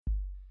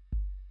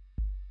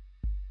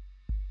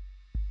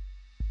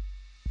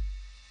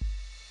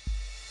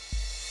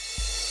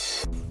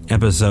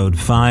Episode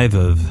 5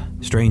 of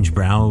Strange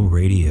Brau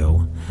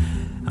Radio.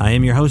 I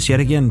am your host yet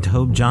again,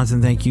 Tobe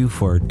Johnson. Thank you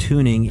for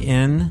tuning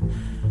in.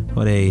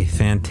 What a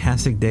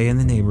fantastic day in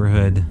the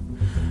neighborhood.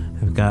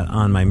 I've got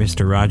on my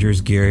Mr.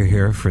 Rogers gear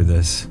here for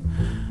this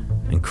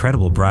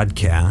incredible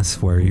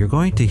broadcast where you're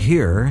going to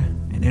hear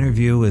an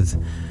interview with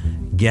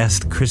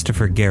guest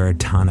Christopher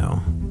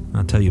Garetano.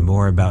 I'll tell you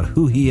more about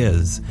who he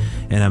is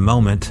in a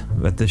moment,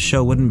 but this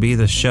show wouldn't be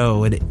the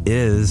show it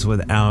is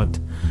without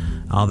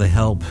all the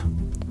help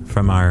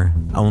from our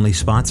only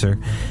sponsor,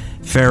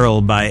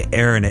 Feral by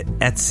Aaron at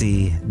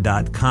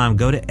Etsy.com.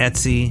 Go to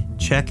Etsy,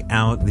 check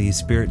out the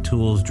Spirit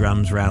Tools,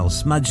 Drums, Rattles,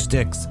 Smudge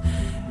Sticks,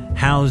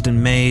 housed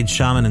and made,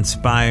 shaman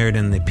inspired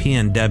in the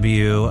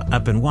PNW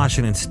up in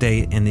Washington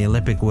State in the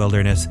Olympic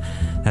Wilderness.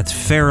 That's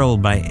Feral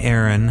by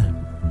Aaron.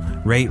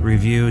 Rate,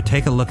 review,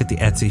 take a look at the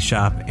Etsy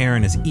shop.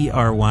 Aaron is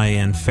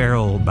E-R-Y-N,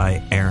 Feral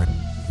by Aaron.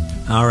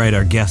 All right,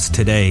 our guest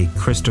today,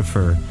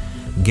 Christopher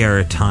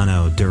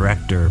Garetano,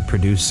 director,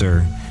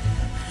 producer,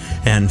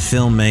 and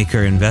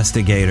filmmaker,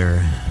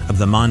 investigator of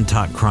the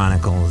Montauk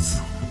Chronicles.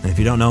 And if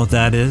you don't know what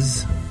that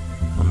is,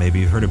 well, maybe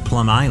you've heard of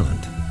Plum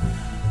Island.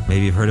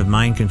 Maybe you've heard of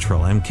Mind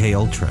Control, MK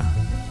Ultra.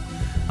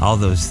 All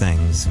those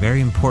things. Very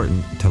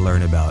important to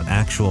learn about.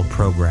 Actual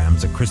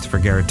programs that Christopher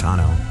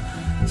Garetano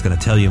is going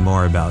to tell you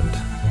more about.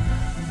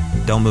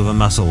 Don't move a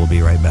muscle. We'll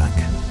be right back.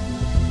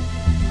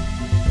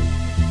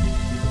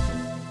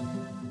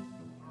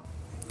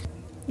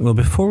 Well,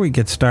 before we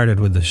get started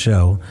with the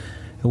show,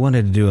 I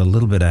wanted to do a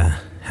little bit of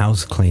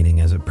house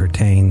cleaning as it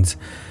pertains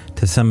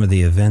to some of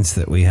the events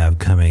that we have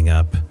coming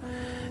up.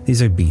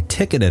 These would be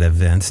ticketed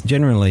events.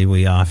 Generally,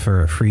 we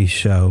offer a free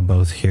show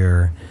both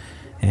here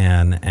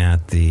and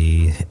at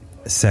the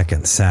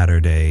second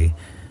Saturday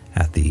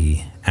at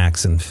the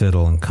Axe and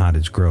Fiddle in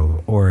Cottage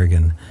Grove,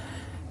 Oregon.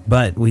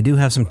 But we do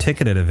have some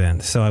ticketed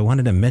events, so I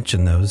wanted to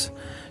mention those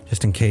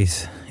just in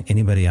case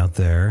anybody out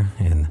there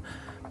in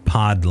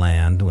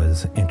Podland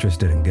was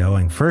interested in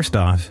going. First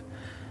off,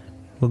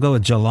 we'll go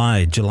with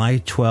July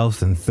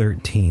 12th and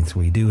 13th.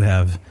 We do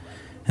have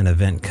an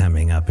event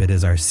coming up. It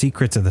is our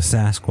Secrets of the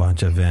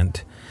Sasquatch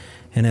event,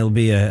 and it'll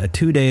be a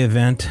 2-day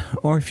event,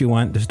 or if you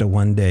want, just a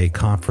 1-day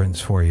conference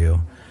for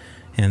you,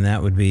 and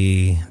that would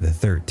be the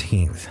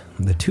 13th.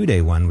 The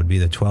 2-day one would be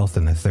the 12th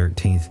and the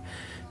 13th,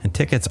 and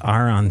tickets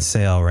are on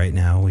sale right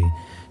now. We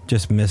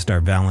just missed our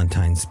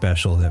Valentine's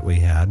special that we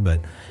had, but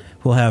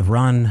we'll have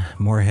Ron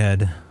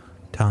Moorhead,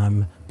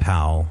 Tom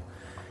Powell,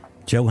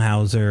 Joe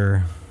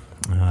Hauser,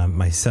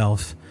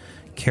 myself,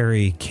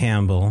 Carrie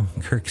Campbell,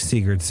 Kirk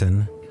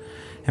Sigurdsson,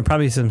 and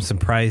probably some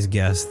surprise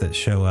guests that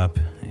show up.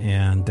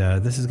 And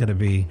this is going to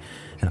be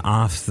an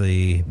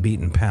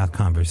off-the-beaten-path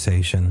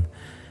conversation,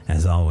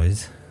 as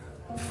always,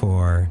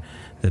 for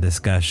the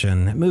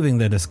discussion, moving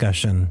the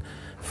discussion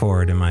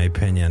forward, in my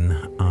opinion,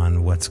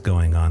 on what's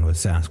going on with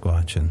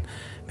Sasquatch and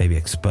maybe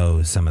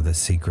expose some of the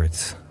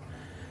secrets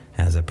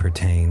as it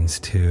pertains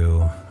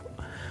to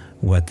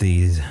what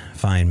these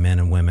fine men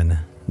and women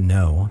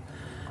know.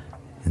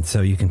 And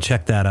so you can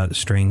check that out at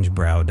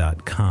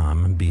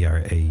strangebrau.com,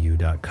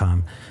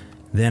 brau.com.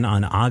 Then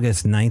on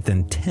August 9th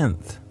and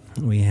 10th,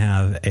 we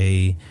have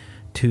a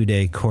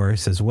 2-day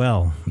course as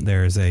well.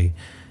 There's a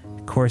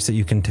course that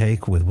you can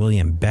take with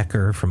William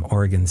Becker from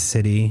Oregon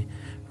City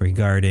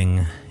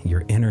regarding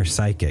your inner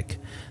psychic.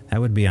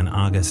 That would be on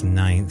August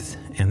 9th,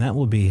 and that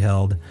will be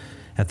held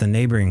at the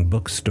neighboring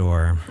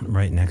bookstore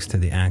right next to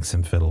the Axe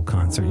and Fiddle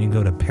concert. You can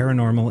go to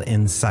Paranormal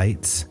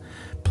Insights,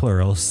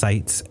 plural,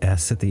 sites,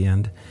 S at the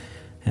end.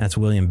 That's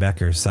William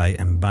Becker's site,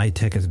 and buy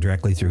tickets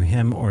directly through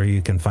him, or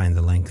you can find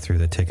the link through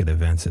the ticket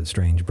events at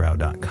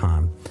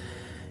strangebrau.com.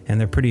 And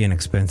they're pretty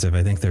inexpensive.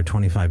 I think they're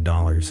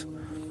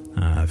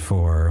 $25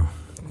 for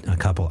a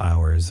couple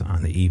hours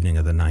on the evening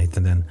of the 9th,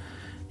 and then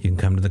you can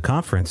come to the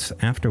conference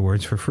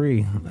afterwards for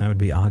free. That would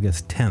be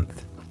August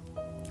 10th.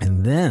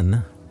 And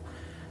then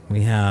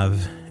we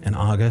have in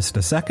August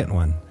a second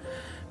one.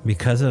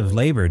 Because of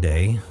Labor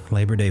Day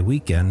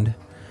weekend,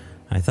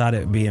 I thought it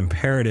would be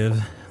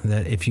imperative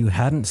that if you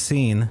hadn't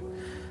seen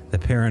the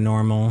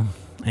paranormal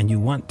and you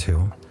want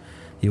to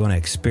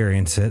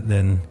experience it,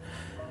 then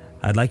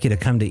I'd like you to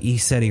come to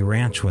ECETI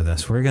Ranch with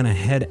us. We're going to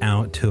head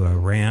out to a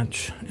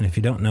ranch, and if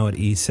you don't know what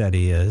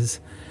ECETI is,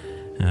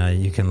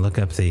 you can look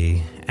up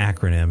the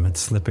acronym. It's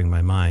slipping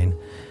my mind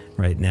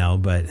right now,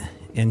 but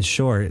in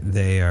short,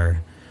 they are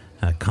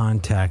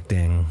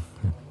contacting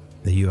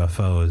the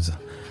UFOs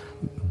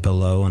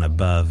below and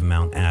above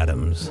Mount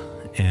Adams.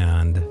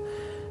 And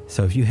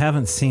so if you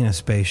haven't seen a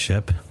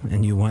spaceship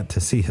and you want to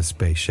see a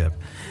spaceship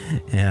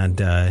and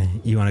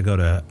you want to go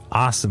to an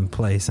awesome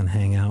place and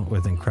hang out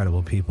with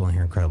incredible people and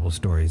hear incredible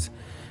stories,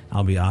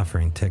 I'll be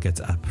offering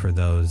tickets up for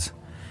those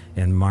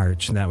in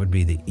March. That would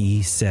be the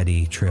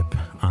ECETI trip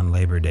on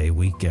Labor Day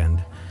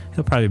weekend.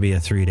 It'll probably be a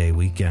 3-day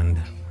weekend,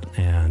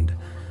 and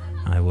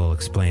I will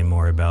explain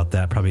more about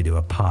that, probably do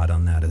a pod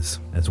on that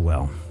as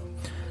well.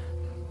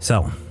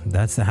 So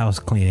that's the house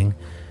cleaning.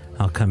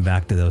 I'll come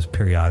back to those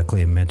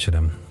periodically and mention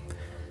them.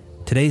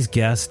 Today's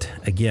guest,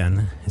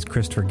 again, is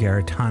Christopher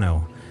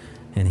Garetano.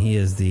 and he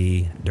is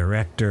the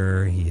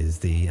director, he is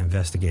the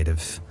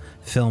investigative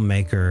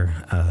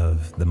filmmaker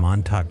of the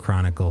Montauk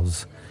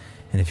Chronicles.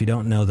 And if you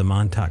don't know, the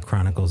Montauk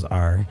Chronicles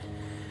are,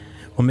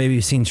 well, maybe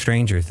you've seen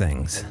Stranger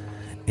Things.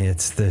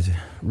 It's the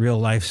real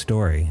life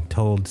story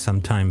told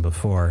sometime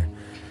before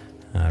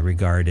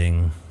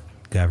regarding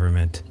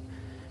government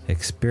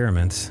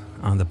experiments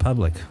on the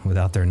public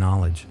without their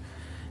knowledge,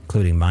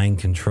 including mind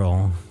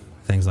control,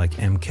 things like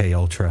MK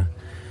Ultra.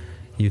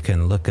 You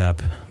can look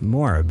up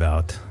more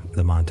about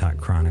the Montauk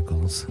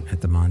Chronicles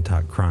at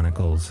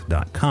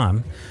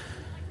themontaukchronicles.com.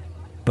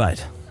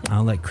 But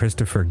I'll let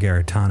Christopher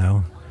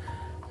Garetano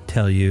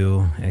tell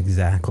you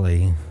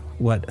exactly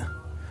what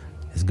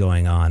is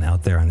going on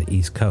out there on the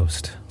East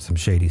Coast. Some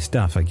shady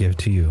stuff. I give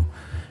to you,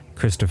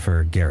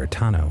 Christopher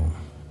Garetano.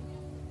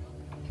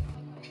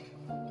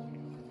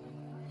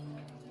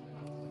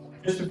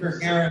 Christopher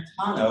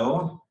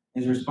Garetano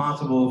is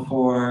responsible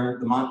for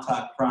the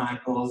Montauk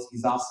Chronicles.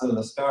 He's also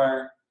the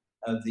star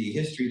of the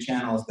History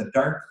Channel's The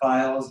Dark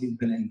Files. He's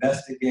been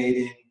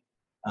investigating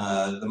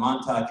the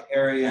Montauk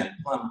area and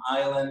Plum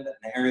Island,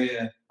 an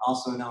area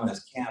also known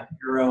as Camp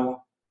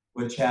Hero,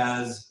 which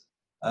has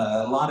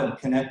a lot of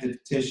connective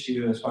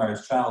tissue as far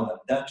as child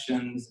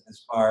abductions,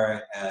 as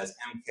far as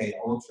MK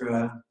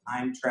Ultra,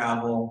 time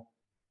travel,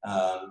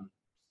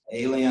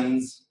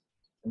 aliens.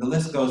 And the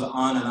list goes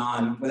on and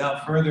on.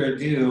 Without further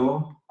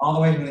ado, all the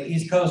way from the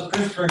East Coast,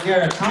 Christopher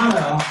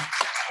Garetano.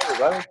 Hey,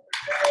 everybody.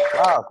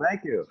 Wow,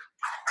 thank you.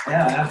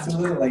 Yeah,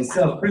 absolutely.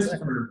 So,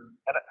 Christopher,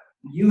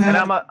 you have...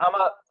 And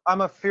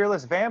I'm a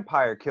fearless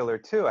vampire killer,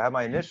 too. I have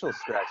my initials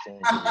scratched in.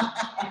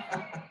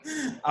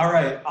 All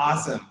right,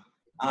 awesome.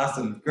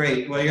 Awesome,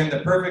 great. Well, you're in the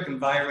perfect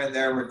environment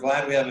there. We're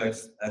glad we have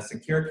a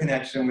secure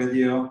connection with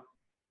you.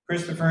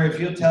 Christopher, if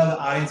you'll tell the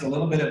audience a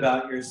little bit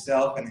about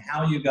yourself and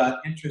how you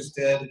got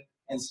interested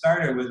and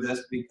started with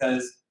this,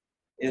 because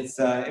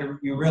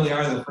you really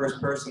are the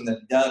first person that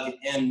dug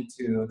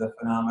into the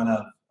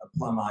phenomena of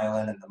Plum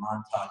Island and the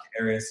Montauk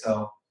area.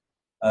 So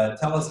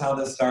tell us how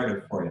this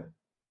started for you.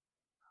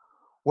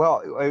 Well,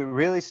 it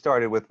really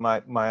started with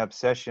my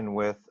obsession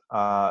with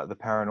the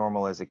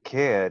paranormal as a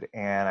kid,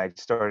 and I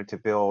started to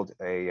build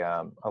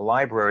a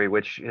library,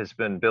 which has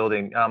been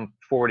building. I'm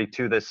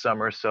 42 this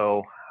summer,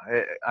 so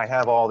I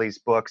have all these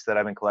books that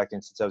I've been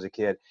collecting since I was a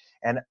kid.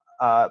 And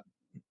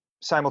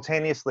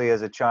simultaneously,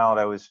 as a child,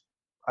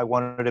 I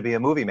wanted to be a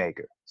movie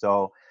maker.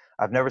 So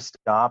I've never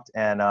stopped,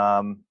 and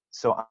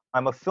so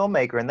I'm a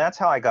filmmaker, and that's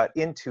how I got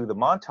into the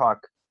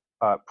Montauk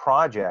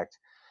project.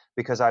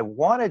 Because I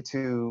wanted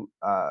to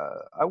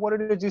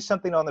do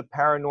something on the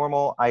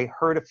paranormal. I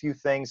heard a few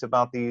things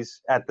about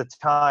these at the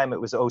time.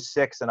 It was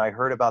 '06, and I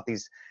heard about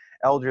these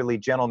elderly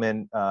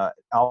gentlemen,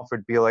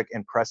 Alfred Bielek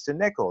and Preston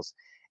Nichols.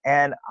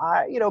 And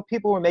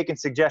people were making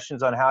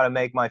suggestions on how to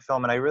make my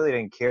film, and I really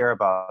didn't care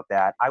about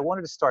that. I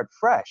wanted to start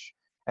fresh,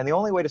 and the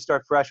only way to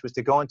start fresh was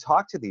to go and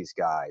talk to these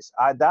guys.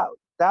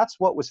 That's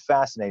what was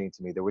fascinating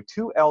to me. There were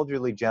two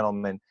elderly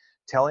gentlemen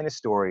telling a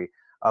story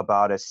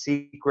about a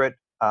secret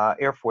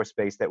Air Force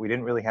base that we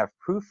didn't really have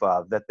proof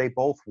of, that they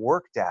both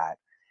worked at.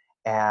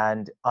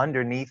 And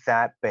underneath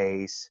that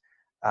base,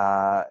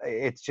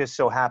 it just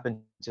so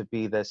happened to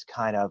be this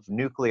kind of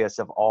nucleus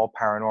of all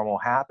paranormal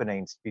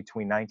happenings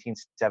between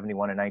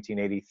 1971 and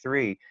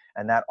 1983.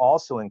 And that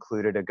also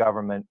included a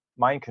government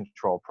mind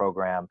control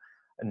program,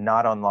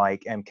 not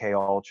unlike MK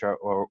Ultra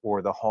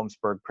or the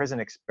Holmesburg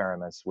prison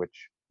experiments,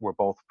 which were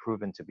both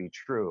proven to be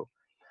true.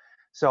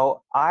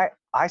 So I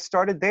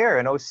started there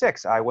in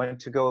 '06. I went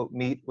to go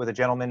meet with a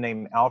gentleman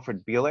named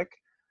Alfred Bielek,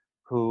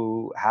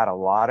 who had a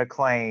lot of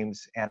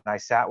claims, and I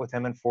sat with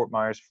him in Fort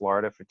Myers,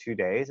 Florida for 2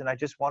 days, and I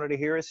just wanted to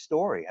hear his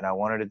story, and I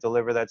wanted to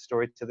deliver that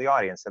story to the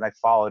audience. And I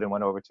followed and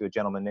went over to a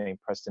gentleman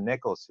named Preston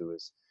Nichols, who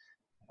is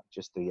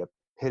just the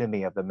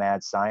epitome of the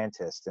mad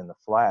scientist in the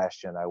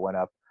flesh, and I went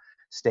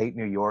upstate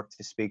New York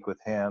to speak with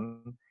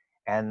him,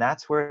 and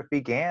that's where it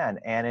began.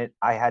 And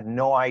I had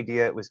no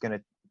idea it was going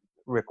to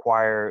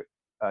require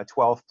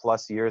 12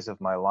 plus years of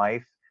my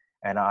life,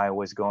 and I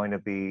was going to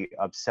be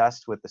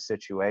obsessed with the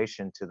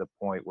situation to the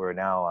point where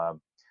now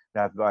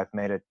I've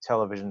made a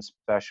television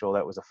special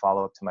that was a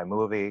follow-up to my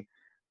movie.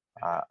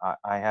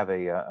 I have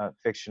a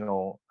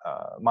fictional,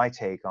 my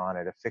take on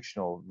it, a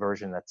fictional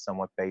version that's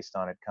somewhat based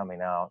on it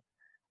coming out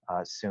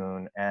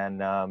soon.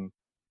 And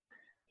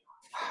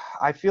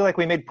I feel like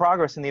we made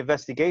progress in the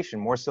investigation,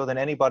 more so than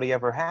anybody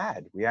ever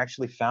had. We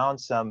actually found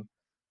some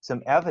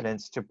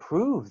evidence to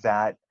prove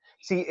that.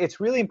 See, it's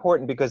really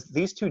important because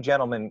these two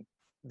gentlemen,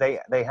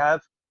 they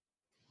have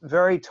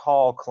very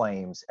tall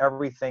claims,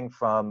 everything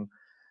from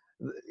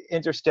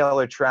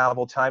interstellar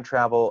travel, time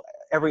travel,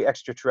 every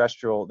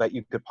extraterrestrial that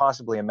you could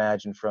possibly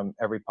imagine from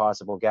every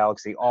possible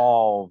galaxy,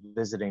 all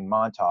visiting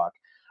Montauk,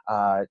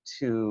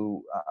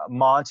 to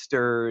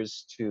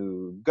monsters,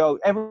 to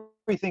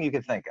everything you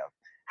could think of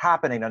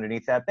happening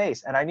underneath that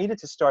base. And I needed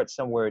to start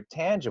somewhere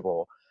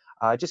tangible.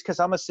 Just because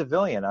I'm a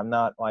civilian, I'm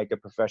not like a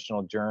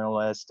professional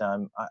journalist.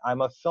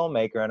 I'm a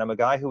filmmaker, and I'm a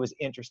guy who was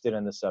interested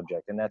in the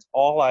subject, and that's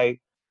all I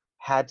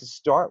had to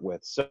start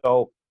with.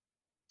 So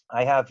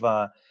I have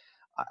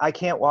I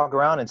can't walk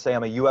around and say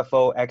I'm a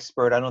UFO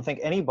expert. I don't think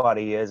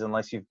anybody is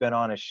unless you've been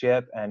on a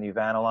ship and you've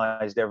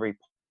analyzed every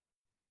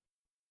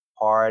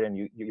part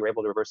and you're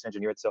able to reverse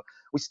engineer it. So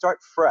we start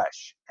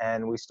fresh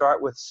and we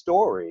start with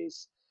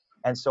stories.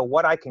 And so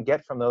what I can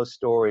get from those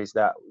stories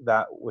that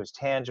was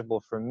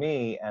tangible for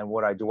me, and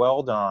what I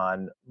dwelled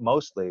on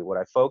mostly, what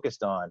I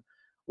focused on,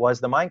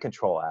 was the mind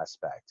control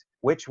aspect,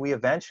 which we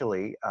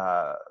eventually,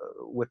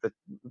 with the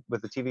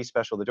TV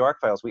special The Dark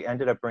Files, we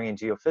ended up bringing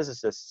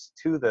geophysicists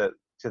to the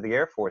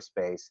Air Force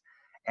Base,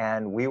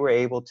 and we were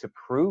able to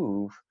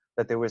prove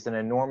that there was an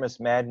enormous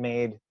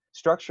man-made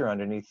structure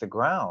underneath the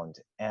ground,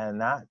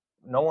 and that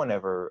no one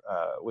ever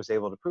was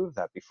able to prove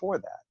that before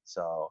that.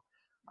 So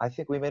I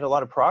think we made a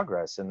lot of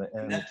progress in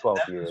the 12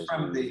 years. That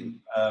was from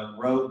the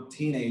rogue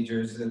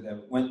teenagers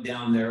that went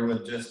down there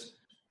with just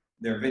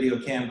their video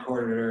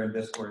camcorder and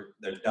just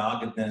their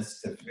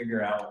doggedness to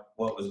figure out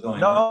what was going on.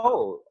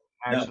 No,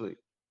 actually.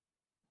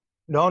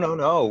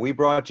 No. We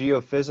brought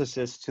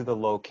geophysicists to the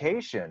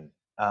location,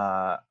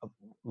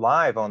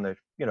 live on the,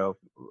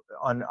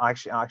 on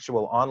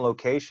actual on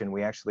location.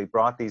 We actually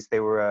brought these. They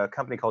were a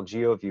company called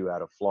GeoView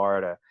out of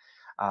Florida.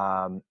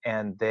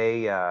 And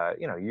they,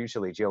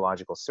 usually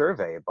geological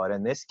survey, but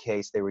in this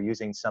case, they were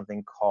using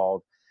something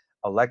called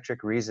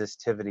electric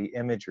resistivity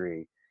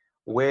imagery,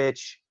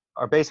 which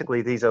are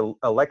basically these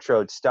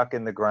electrodes stuck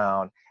in the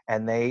ground,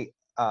 and they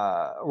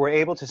were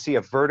able to see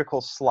a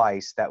vertical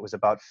slice that was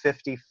about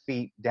 50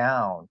 feet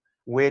down,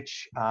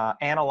 which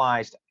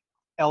analyzed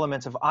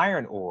elements of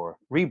iron ore,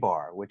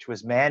 rebar, which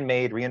was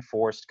man-made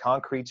reinforced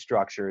concrete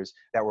structures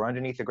that were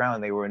underneath the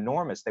ground. They were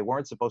enormous. They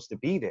weren't supposed to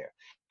be there.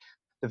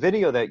 The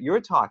video that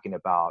you're talking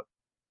about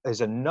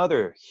is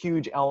another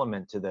huge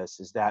element to this,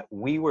 is that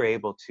we were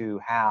able to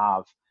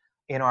have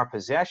in our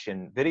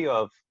possession video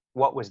of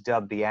what was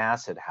dubbed the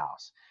acid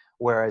house,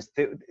 whereas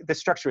the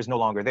structure is no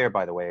longer there,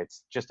 by the way.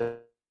 It's just a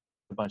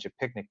bunch of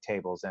picnic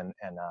tables and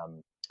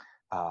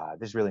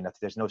there's really nothing,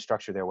 there's no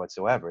structure there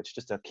whatsoever. It's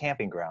just a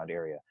camping ground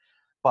area.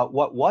 But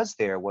what was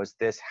there was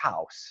this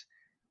house,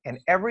 and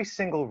every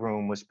single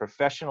room was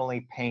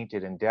professionally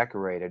painted and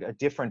decorated a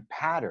different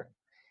pattern.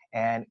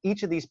 And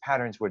each of these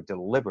patterns were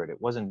deliberate. It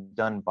wasn't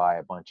done by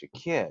a bunch of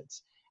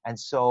kids. And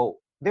so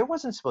there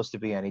wasn't supposed to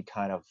be any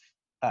kind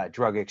of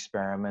drug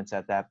experiments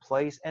at that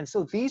place. And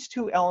so these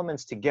two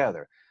elements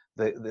together,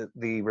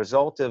 the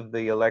result of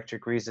the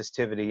electric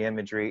resistivity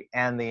imagery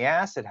and the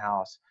acid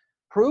house,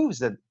 proves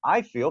that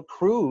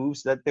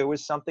there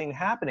was something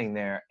happening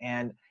there.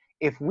 And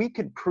if we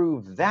could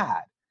prove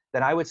that,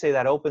 then I would say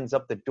that opens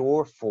up the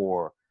door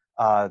for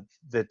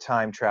the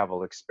time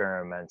travel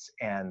experiments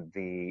and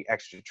the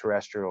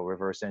extraterrestrial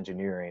reverse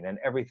engineering and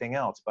everything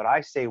else. But I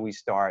say we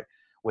start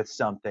with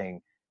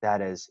something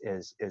that is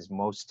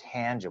most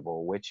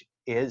tangible, which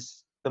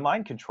is the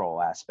mind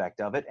control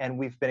aspect of it. And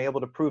we've been able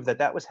to prove that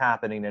that was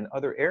happening in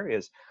other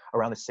areas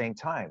around the same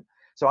time.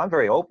 So I'm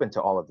very open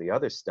to all of the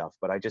other stuff,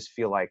 but I just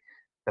feel like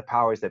the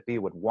powers that be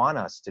would want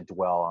us to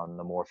dwell on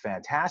the more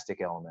fantastic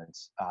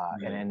elements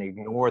and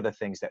ignore the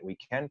things that we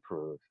can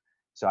prove.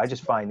 So I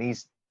just find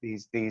these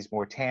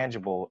more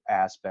tangible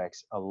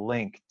aspects a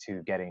link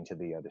to getting to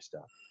the other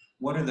stuff.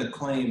 What are the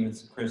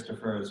claims,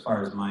 Christopher, as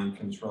far as mind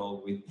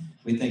control?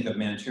 We think of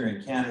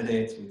Manchurian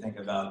candidates, we think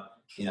about,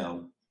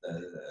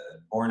 the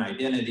born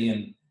identity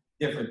and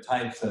different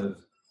types of,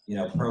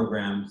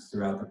 programs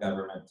throughout the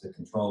government to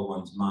control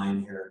one's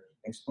mind here.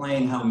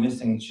 Explain how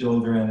missing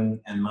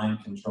children and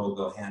mind control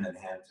go hand in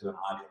hand to an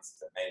audience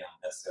that may not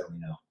necessarily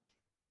know.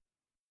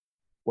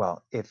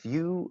 Well, if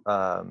you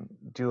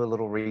do a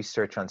little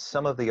research on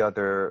some of the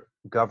other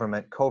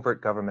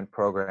covert government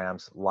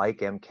programs like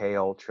MK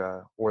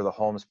Ultra or the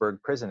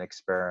Holmesburg prison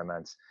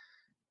experiments,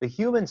 the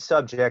human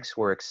subjects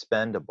were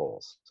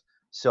expendables.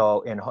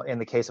 So in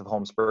the case of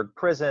Holmesburg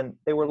prison,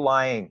 they were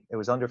lying. It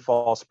was under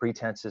false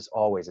pretenses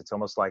always. It's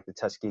almost like the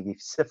Tuskegee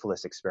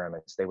syphilis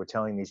experiments. They were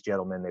telling these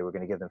gentlemen they were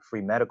going to give them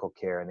free medical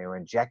care, and they were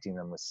injecting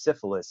them with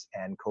syphilis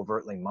and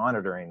covertly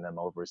monitoring them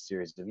over a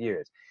series of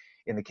years.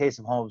 In the case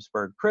of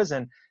Holmesburg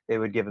prison, they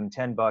would give them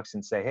 $10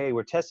 and say, hey,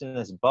 we're testing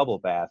this bubble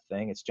bath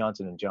thing. It's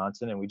Johnson &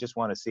 Johnson, and we just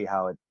want to see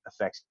how it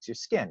affects your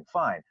skin.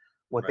 Fine.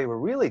 What they were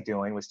really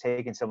doing was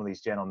taking some of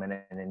these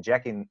gentlemen and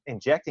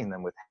injecting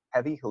them with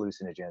heavy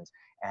hallucinogens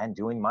and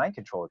doing mind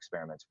control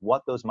experiments.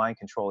 What those mind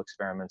control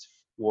experiments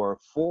were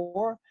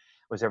for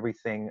was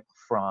everything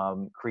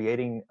from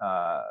creating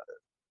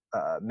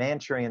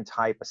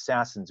Manchurian-type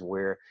assassins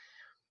where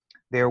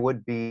there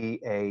would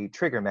be a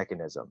trigger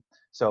mechanism.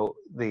 So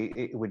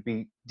it would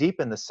be deep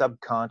in the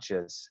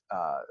subconscious,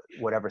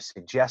 whatever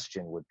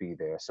suggestion would be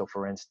there. So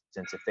for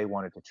instance, if they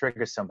wanted to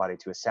trigger somebody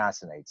to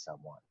assassinate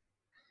someone,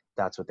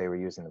 that's what they were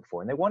using them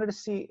for. And they wanted to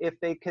see if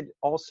they could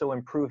also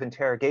improve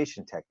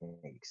interrogation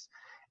techniques.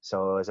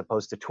 So as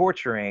opposed to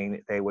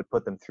torturing, they would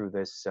put them through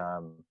this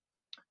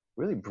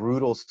really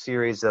brutal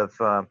series of,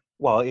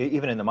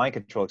 even in the mind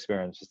control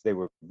experiments, they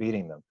were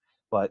beating them.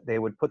 But they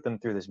would put them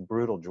through this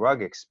brutal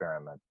drug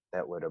experiment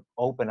that would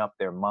open up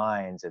their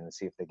minds and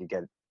see if they could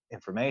get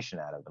information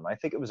out of them. I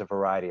think it was a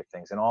variety of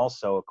things. And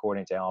also,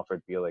 according to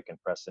Alfred Bulick and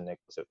Preston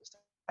Nichols, it was to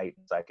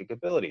heightened psychic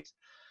abilities.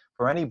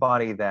 For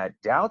anybody that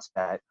doubts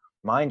that,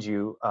 mind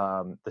you,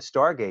 the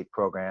Stargate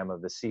program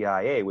of the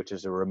CIA, which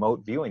is a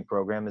remote viewing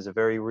program, is a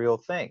very real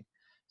thing.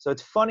 So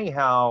it's funny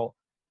how,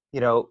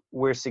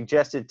 we're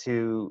suggested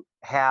to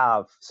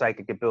have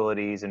psychic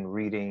abilities and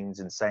readings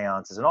and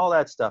seances and all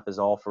that stuff is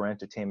all for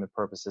entertainment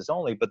purposes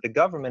only. But the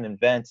government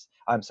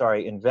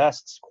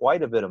invests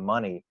quite a bit of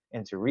money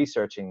into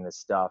researching this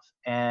stuff,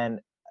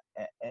 and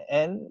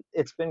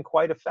it's been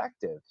quite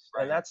effective.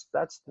 Right. And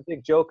that's the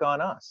big joke on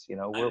us.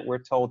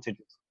 We're told to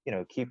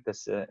keep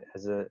this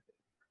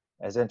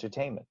as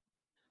entertainment.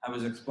 I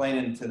was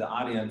explaining to the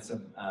audience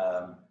of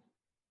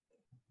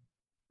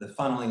the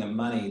funneling of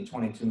money,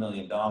 $22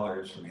 million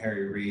from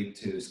Harry Reid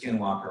to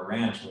Skinwalker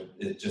Ranch.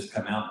 It just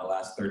come out in the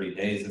last 30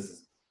 days. This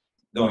is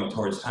going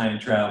towards time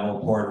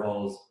travel,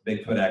 portals,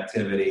 Bigfoot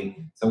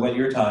activity. So what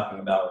you're talking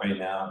about right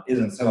now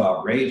isn't so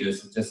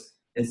outrageous.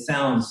 It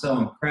sounds so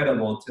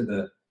incredible to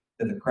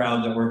the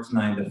crowd that works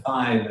 9 to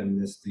 5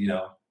 and is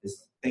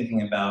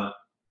thinking about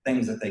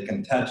things that they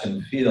can touch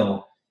and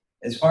feel.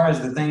 As far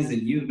as the things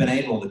that you've been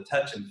able to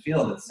touch and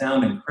feel that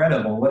sound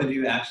incredible, what have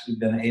you actually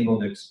been able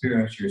to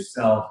experience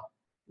yourself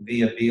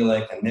via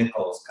Bielek and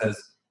Nichols?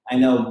 Because I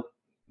know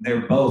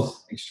they're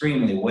both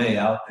extremely way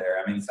out there.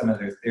 I mean, some of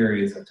their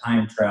theories of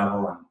time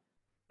travel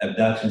and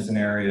abduction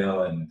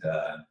scenario and,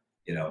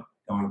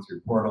 going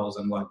through portals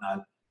and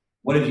whatnot.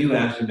 What have you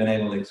actually been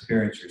able to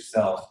experience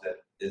yourself that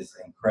is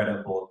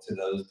incredible to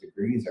those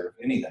degrees, or if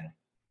anything?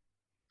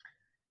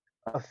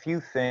 A few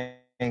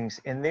things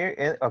in there.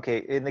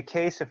 In the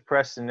case of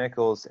Preston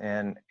Nichols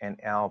and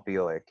Al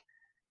Bielek,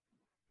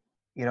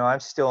 I'm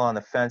still on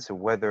the fence of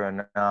whether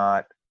or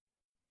not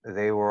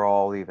they were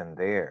all even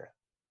there.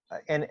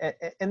 And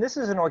this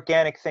is an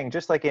organic thing,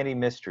 just like any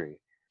mystery.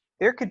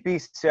 There could be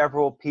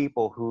several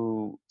people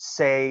who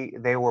say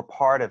they were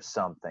part of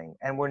something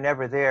and were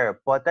never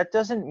there, but that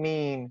doesn't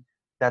mean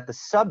that the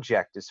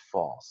subject is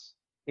false.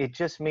 It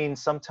just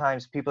means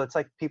sometimes it's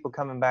like people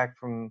coming back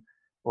from,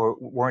 or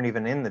weren't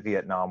even in the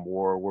Vietnam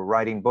War, were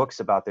writing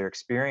books about their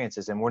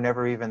experiences and were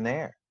never even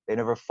there. They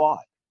never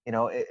fought.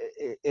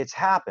 It's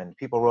happened.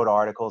 People wrote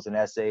articles and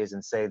essays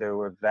and say there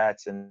were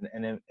vets and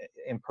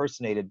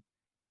impersonated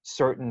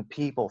certain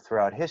people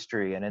throughout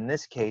history. And in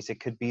this case, it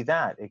could be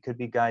that. It could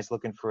be guys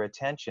looking for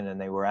attention, and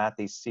they were at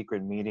these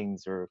secret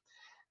meetings or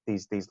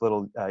these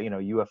little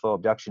UFO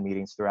abduction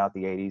meetings throughout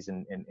the 80s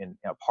in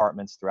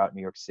apartments throughout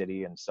New York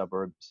City and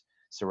suburbs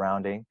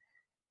surrounding,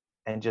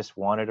 and just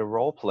wanted to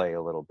role play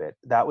a little bit.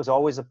 That was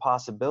always a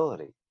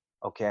possibility.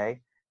 Okay.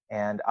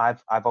 And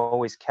I've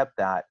always kept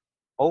that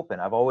open.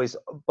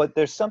 But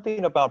there's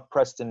something about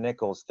Preston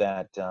Nichols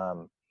that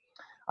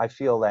I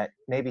feel that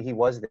maybe he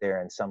was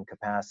there in some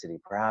capacity,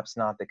 perhaps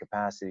not the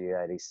capacity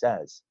that he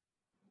says.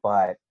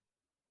 But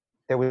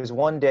there was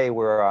one day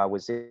where I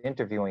was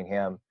interviewing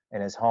him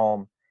in his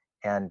home,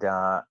 and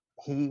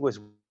he was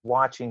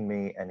watching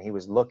me, and he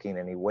was looking,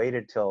 and he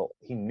waited till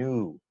he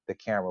knew the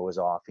camera was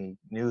off. He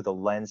knew the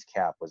lens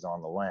cap was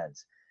on the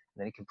lens.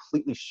 And then he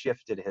completely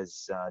shifted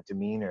his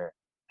demeanor,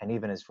 and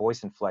even his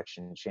voice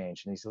inflection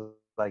changed. And he's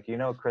like,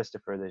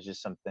 Christopher, there's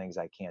just some things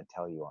I can't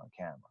tell you on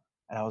camera.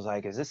 And I was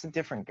like, is this a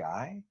different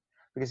guy?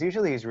 Because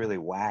usually he's really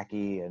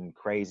wacky and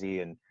crazy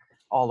and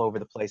all over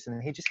the place.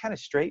 And he just kind of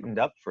straightened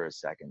up for a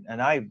second.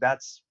 And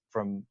that's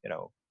from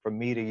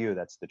me to you,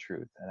 that's the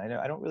truth. And I know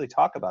I don't really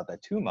talk about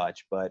that too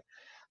much, but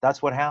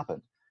that's what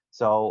happened.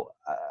 So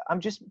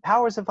I'm just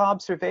powers of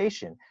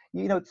observation.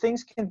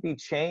 Things can be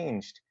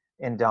changed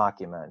in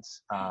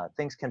documents.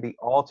 Things can be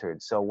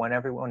altered. So when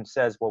everyone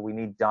says, well, we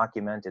need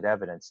documented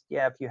evidence.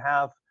 Yeah, if you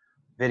have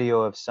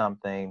video of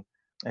something,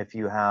 if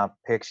you have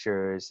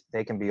pictures,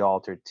 they can be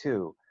altered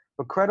too.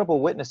 But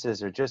credible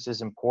witnesses are just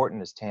as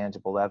important as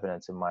tangible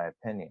evidence, in my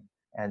opinion.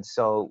 And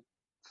so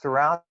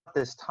throughout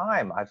this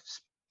time,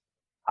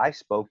 I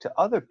spoke to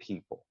other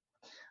people.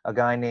 A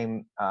guy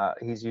named,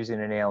 he's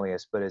using an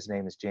alias, but his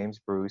name is James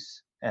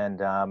Bruce. And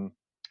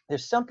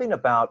there's something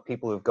about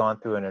people who've gone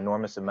through an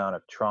enormous amount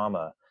of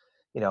trauma,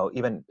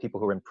 even people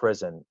who are in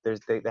prison,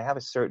 they have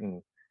a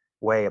certain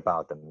way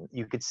about them.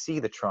 You could see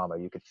the trauma,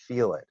 you could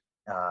feel it.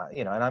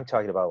 And I'm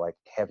talking about like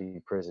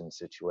heavy prison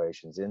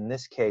situations. In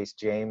this case,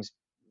 James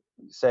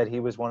said he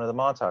was one of the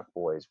Montauk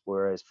boys,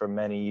 whereas for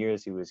many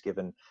years he was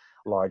given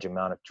a large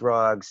amount of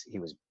drugs, he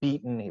was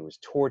beaten, he was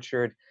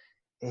tortured.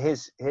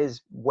 His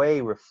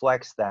way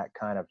reflects that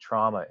kind of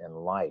trauma in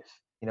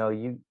life.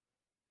 You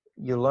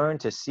learn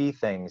to see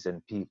things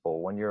in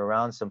people. When you're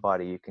around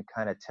somebody, you can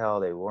kind of tell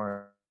they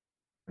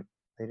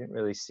didn't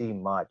really see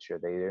much, or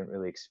they didn't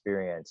really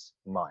experience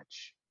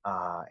much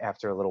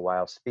after a little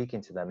while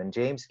speaking to them. In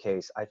James'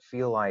 case, I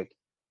feel like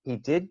he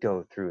did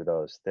go through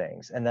those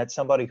things, and that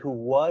somebody who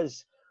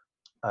was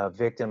a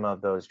victim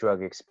of those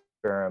drug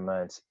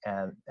experiments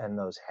and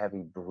those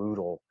heavy,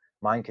 brutal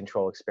mind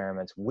control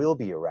experiments will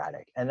be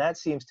erratic. And that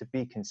seems to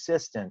be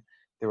consistent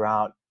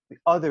throughout the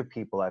other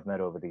people I've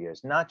met over the years,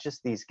 not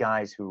just these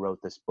guys who wrote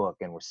this book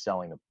and were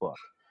selling a book.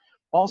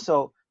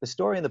 Also, the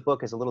story in the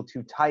book is a little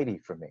too tidy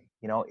for me.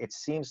 It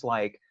seems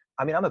like,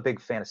 I'm a big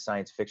fan of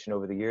science fiction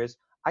over the years.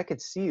 I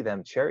could see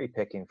them cherry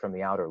picking from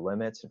The Outer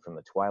Limits and from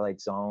The Twilight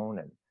Zone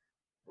and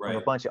from a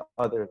Right. bunch of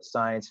other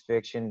science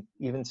fiction,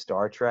 even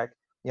Star Trek.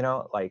 You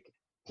know, like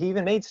he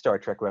even made Star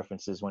Trek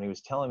references when he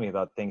was telling me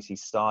about things he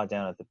saw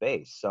down at the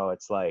base. So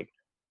it's like,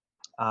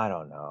 I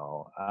don't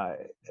know.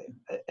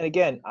 And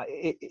again,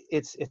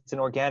 it's an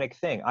organic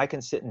thing. I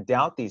can sit and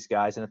doubt these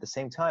guys, and at the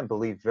same time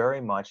believe very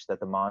much that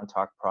the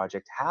Montauk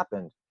Project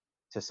happened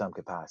to some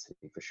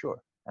capacity, for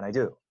sure, and I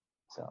do.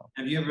 So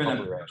Have you ever been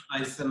hopefully, right. approached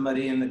by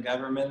somebody in the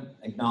government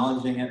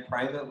acknowledging it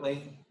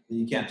privately that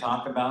you can't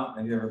talk about?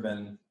 Have you ever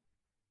been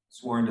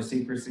sworn to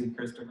secrecy,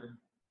 Christopher?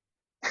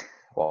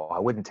 Well, I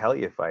wouldn't tell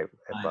you if I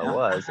know.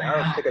 was. I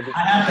don't think I'd be. I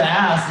have to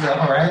ask,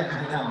 though,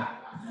 right? You know.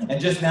 And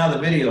just now the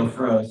video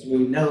froze. We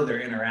know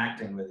they're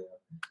interacting with you.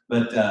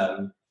 But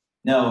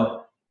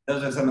no,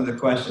 those are some of the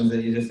questions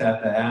that you just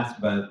have to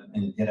ask,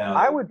 and get out.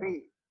 I would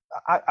be.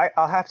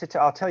 I'll have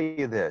to. I'll tell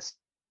you this.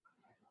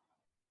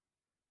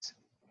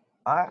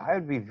 I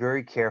would be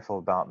very careful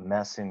about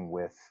messing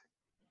with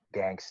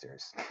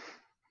gangsters.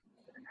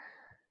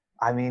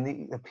 I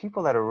mean, the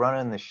people that are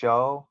running the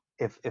show,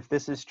 if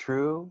this is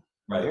true,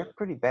 Right. they're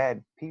pretty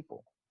bad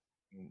people.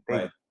 They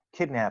Right.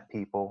 kidnap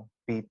people,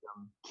 beat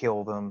them,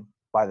 kill them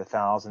by the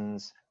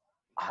thousands.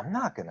 I'm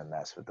not going to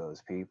mess with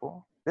those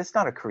people. That's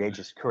not a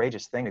courageous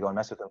thing to go and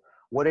mess with them.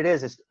 What it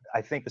is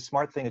I think the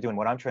smart thing to do, and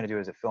what I'm trying to do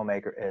as a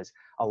filmmaker, is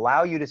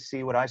allow you to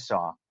see what I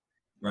saw,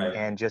 Right.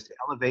 and just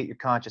elevate your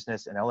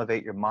consciousness and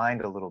elevate your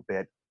mind a little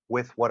bit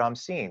with what I'm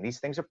seeing. These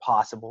things are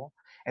possible.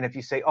 And if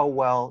you say, oh,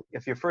 well,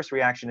 if your first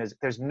reaction is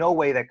there's no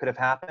way that could have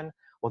happened,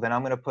 well, then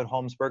I'm going to put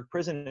Holmesburg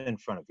Prison in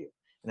front of you.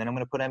 And then I'm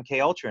going to put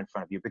MK Ultra in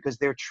front of you because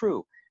they're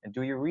true. And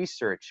do your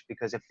research,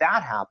 because if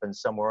that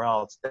happens somewhere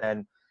else,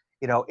 then,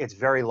 you know, it's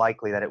very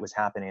likely that it was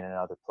happening in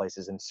other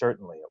places. And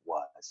certainly it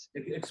was.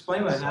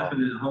 Explain what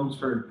happened in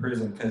Holmesburg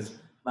Prison, because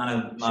a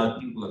lot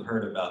of people have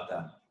heard about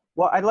that.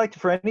 Well, I'd like to,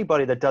 for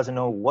anybody that doesn't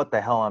know what the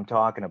hell I'm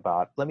talking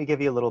about, let me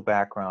give you a little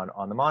background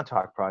on the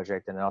Montauk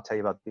Project, and then I'll tell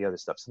you about the other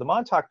stuff. So the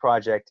Montauk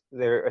Project,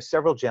 there are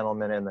several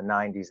gentlemen in the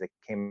 90s that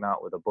came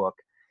out with a book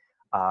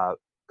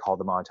called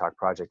the Montauk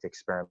Project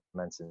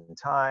Experiments in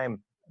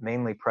Time.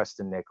 Mainly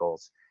Preston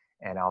Nichols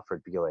and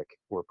Alfred Bielik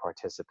were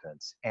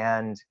participants.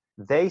 And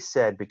they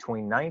said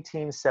between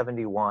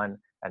 1971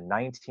 and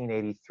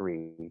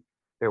 1983,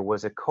 there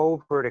was a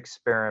covert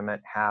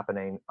experiment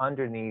happening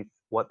underneath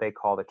what they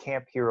call the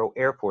Camp Hero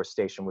Air Force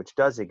Station, which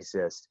does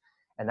exist.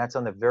 And that's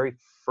on the very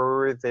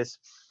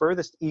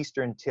furthest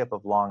eastern tip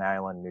of Long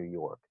Island, New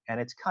York. And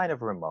it's kind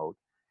of remote.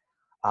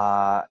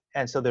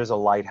 And so there's a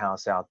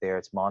lighthouse out there.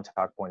 It's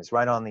Montauk Point. It's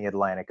right on the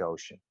Atlantic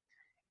Ocean.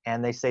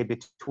 And they say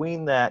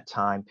between that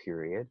time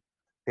period,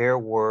 there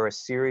were a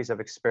series of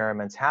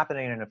experiments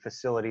happening in a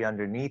facility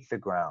underneath the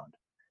ground.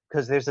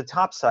 Because there's a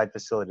topside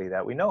facility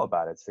that we know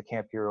about. It's the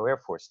Camp Hero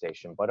Air Force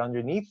Station. But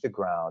underneath the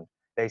ground,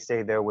 they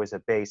say there was a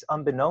base,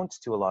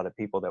 unbeknownst to a lot of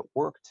people, that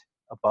worked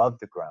above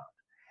the ground.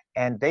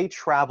 And they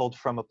traveled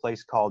from a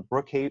place called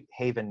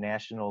Brookhaven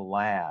National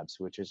Labs,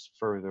 which is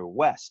further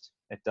west.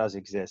 It does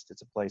exist.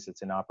 It's a place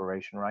that's in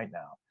operation right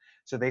now.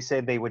 So they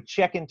said they would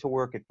check into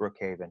work at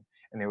Brookhaven,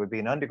 and there would be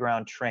an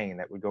underground train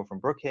that would go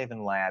from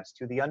Brookhaven Labs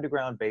to the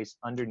underground base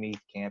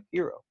underneath Camp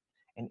Hero.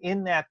 And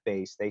in that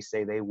base, they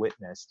say they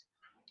witnessed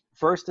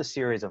first a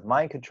series of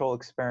mind control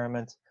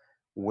experiments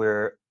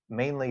where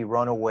mainly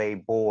runaway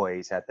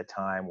boys at the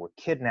time were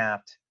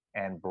kidnapped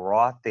and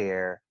brought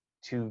there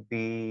to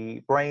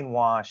be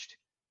brainwashed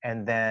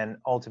and then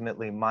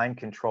ultimately mind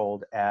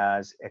controlled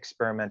as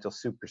experimental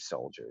super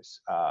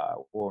soldiers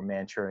or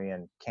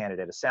Manchurian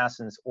candidate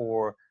assassins,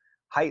 or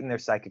heighten their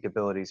psychic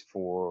abilities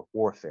for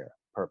warfare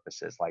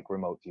purposes like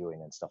remote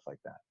viewing and stuff like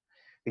that.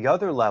 The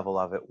other level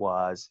of it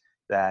was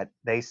that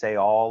they say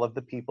all of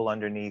the people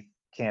underneath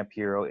Camp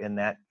Hero in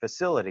that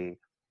facility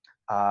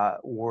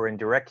were in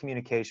direct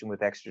communication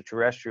with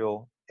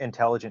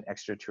intelligent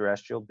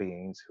extraterrestrial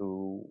beings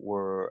who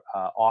were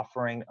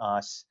offering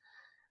us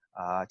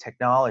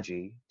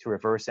technology to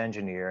reverse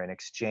engineer in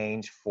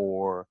exchange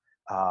for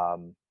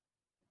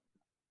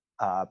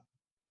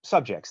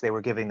subjects. They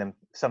were giving them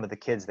some of the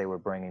kids they were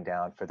bringing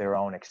down for their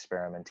own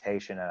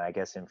experimentation and I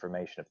guess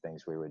information of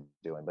things we were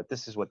doing. But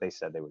this is what they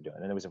said they were doing.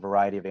 And there was a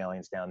variety of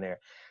aliens down there.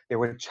 There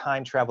were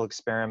time travel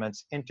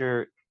experiments,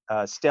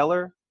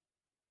 interstellar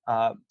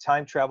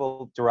time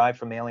travel derived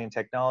from alien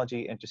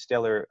technology,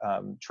 interstellar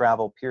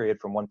travel period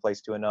from one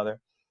place to another,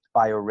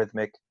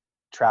 biorhythmic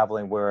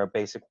traveling where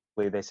basically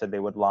they said they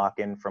would lock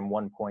in from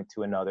one point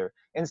to another,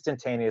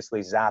 instantaneously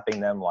zapping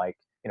them like,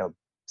 you know,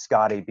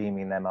 Scotty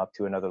beaming them up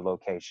to another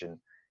location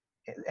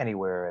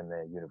anywhere in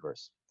the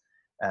universe.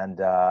 And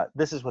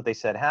this is what they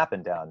said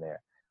happened down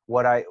there.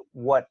 What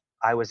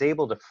I was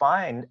able to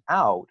find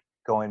out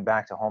going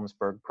back to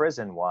Holmesburg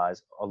Prison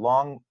was,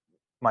 along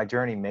my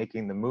journey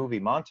making the movie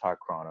Montauk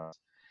Chronicles,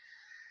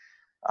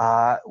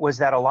 was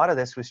that a lot of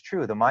this was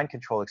true. The mind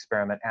control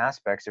experiment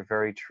aspects are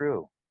very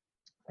true.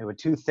 There were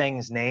two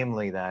things,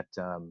 namely, that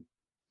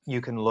you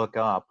can look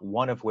up,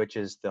 one of which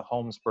is the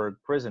Holmesburg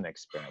Prison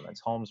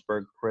experiments.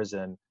 Holmesburg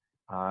Prison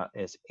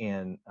is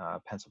in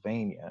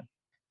Pennsylvania.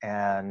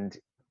 And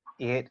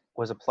it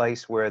was a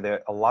place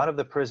where a lot of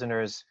the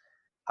prisoners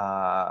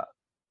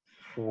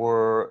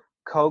were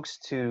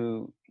coaxed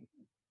to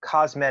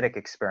cosmetic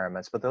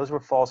experiments, but those were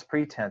false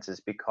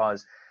pretenses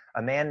because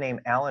a man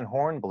named Alan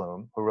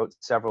Hornblum, who wrote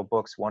several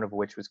books, one of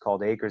which was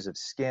called Acres of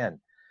Skin,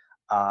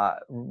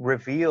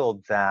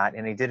 revealed that,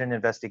 and he did an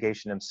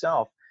investigation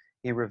himself,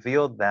 he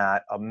revealed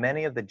that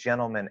many of the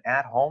gentlemen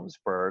at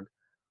Holmesburg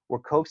were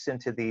coaxed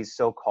into these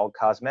so-called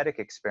cosmetic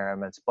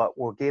experiments, but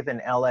were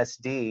given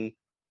LSD,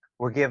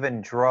 were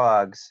given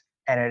drugs,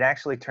 and it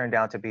actually turned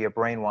out to be a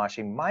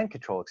brainwashing mind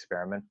control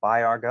experiment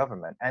by our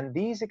government. And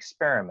these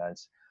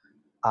experiments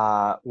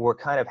were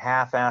kind of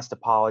half-assed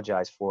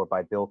apologized for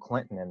by Bill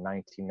Clinton in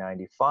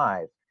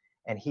 1995.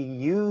 And he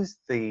used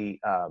the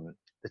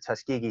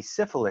Tuskegee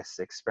syphilis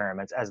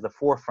experiments as the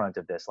forefront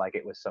of this, like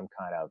it was some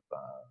kind of,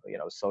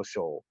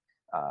 social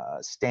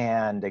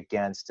stand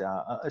against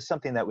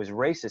something that was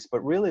racist. But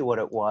really what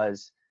it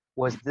was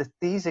that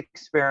these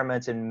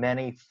experiments in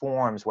many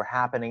forms were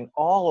happening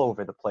all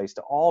over the place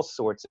to all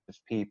sorts of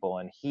people,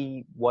 and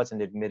he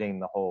wasn't admitting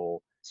the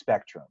whole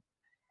spectrum.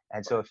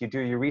 And so if you do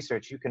your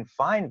research, you can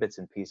find bits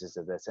and pieces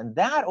of this. And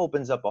that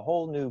opens up a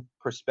whole new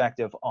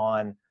perspective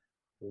on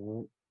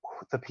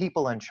the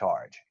people in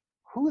charge.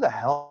 Who the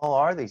hell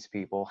are these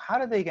people? How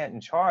did they get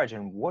in charge?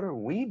 And what are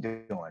we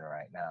doing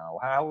right now?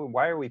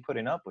 Why are we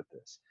putting up with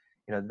this?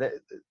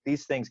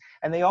 These things,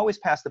 and they always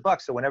pass the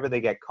buck. So whenever they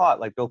get caught,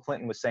 like Bill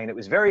Clinton was saying, it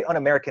was very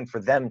un-American for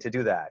them to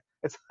do that.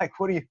 It's like,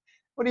 what do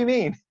you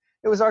mean?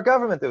 It was our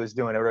government that was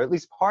doing it, or at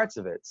least parts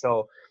of it.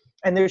 So,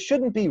 and there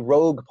shouldn't be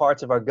rogue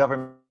parts of our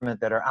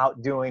government that are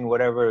out doing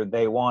whatever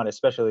they want,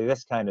 especially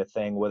this kind of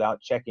thing, without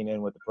checking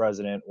in with the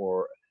president.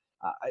 Or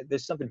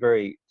there's something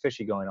very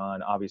fishy going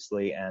on,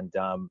 obviously. And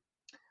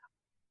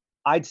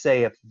I'd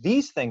say if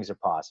these things are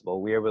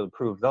possible, we're able to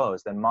prove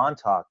those, then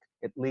Montauk,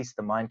 at least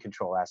the mind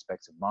control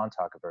aspects of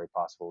Montauk are very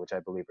possible, which I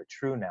believe are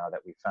true now that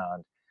we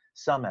found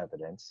some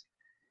evidence.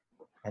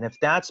 And if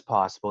that's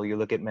possible, you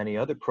look at many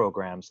other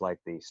programs like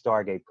the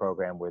Stargate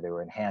program, where they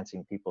were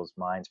enhancing people's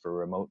minds for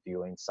remote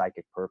viewing,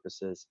 psychic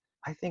purposes.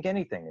 I think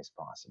anything is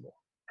possible.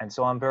 And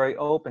so I'm very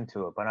open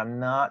to it, but I'm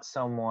not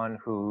someone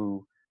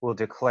who will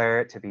declare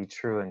it to be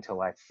true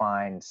until I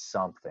find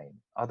something.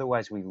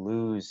 Otherwise, we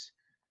lose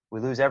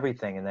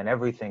everything, and then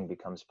everything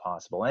becomes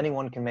possible.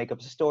 Anyone can make up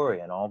a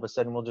story, and all of a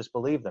sudden we'll just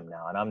believe them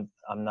now. And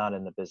I'm not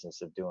in the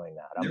business of doing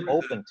that. I'm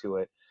open to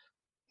it.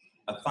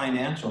 A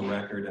financial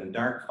record and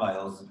dark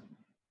files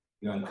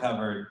you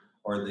uncovered,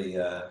 or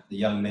the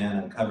young man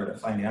uncovered a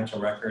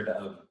financial record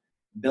of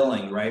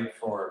billing, right,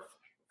 for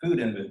food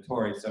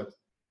inventory. So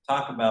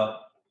talk about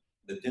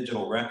the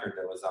digital record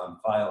that was on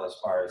file as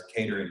far as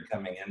catering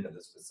coming into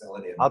this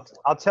facility.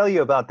 I'll tell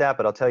you about that,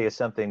 but I'll tell you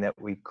something that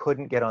we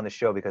couldn't get on the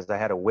show because I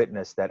had a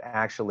witness that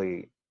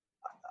actually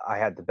I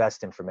had the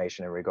best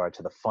information in regard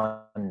to the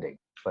funding,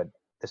 but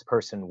this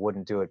person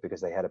wouldn't do it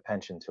because they had a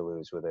pension to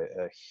lose with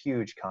a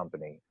huge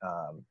company,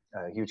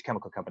 a huge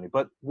chemical company.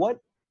 But what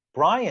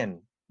Brian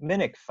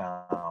Minnick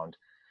found,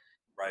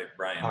 right,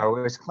 Brian,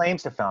 or his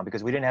claims to found,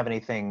 because we didn't have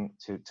anything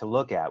to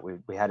look at,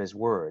 we had his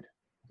word,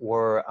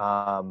 were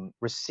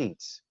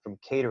receipts from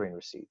catering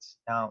receipts.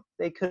 Now,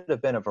 they could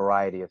have been a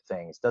variety of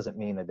things. Doesn't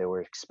mean that there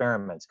were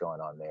experiments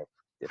going on there.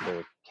 If there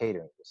were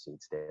catering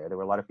receipts there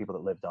were a lot of people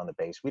that lived on the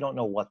base. We don't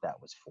know what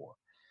that was for.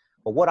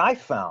 But what I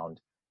found,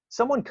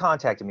 someone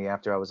contacted me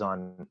after I was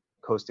on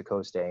Coast to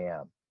Coast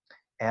AM.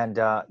 And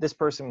this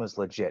person was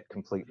legit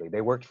completely.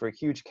 They worked for a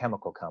huge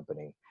chemical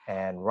company,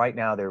 and right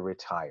now they're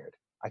retired.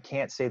 I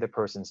can't say the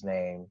person's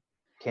name,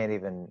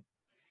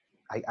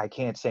 I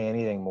can't say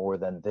anything more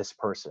than this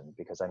person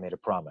because I made a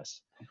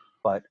promise.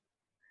 But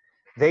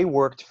they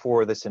worked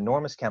for this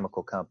enormous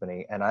chemical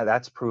company, and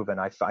that's proven.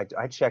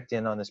 I checked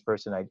in on this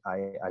person, I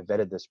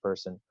vetted this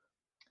person,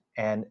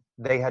 and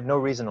they had no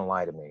reason to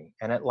lie to me.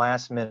 And at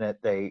last minute,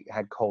 they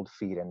had cold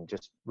feet and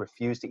just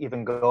refused to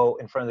even go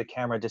in front of the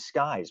camera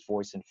disguised,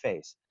 voice and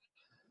face.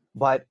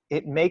 But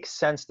it makes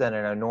sense that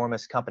an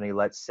enormous company,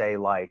 let's say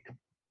like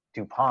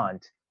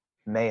DuPont,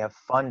 may have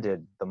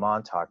funded the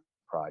Montauk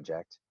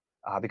project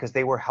because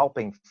they were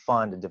helping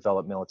fund and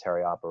develop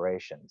military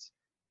operations.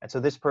 And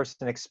so this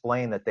person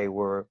explained that they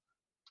were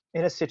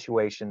in a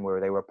situation where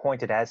they were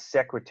appointed as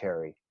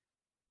secretary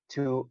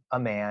to a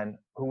man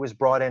who was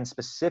brought in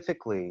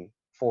specifically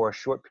for a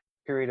short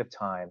period of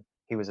time.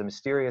 He was a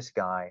mysterious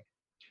guy.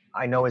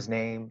 I know his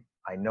name.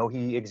 I know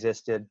he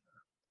existed.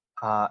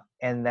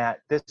 And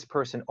that this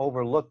person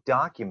overlooked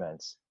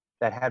documents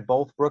that had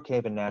both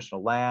Brookhaven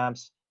National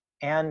Labs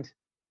and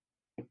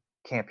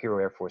Camp Hero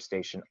Air Force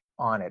Station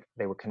on it.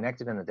 They were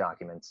connected in the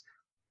documents.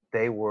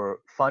 They were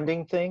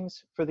funding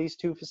things for these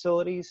two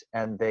facilities,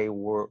 and they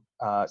were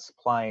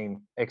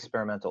supplying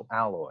experimental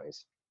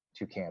alloys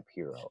to Camp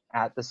Hero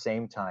at the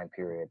same time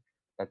period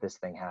that this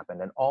thing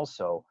happened. And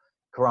also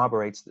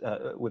corroborates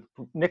with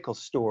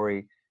Nichols'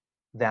 story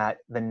that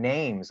the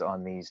names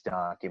on these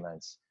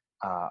documents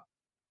are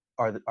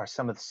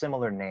some of the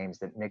similar names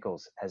that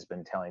Nichols has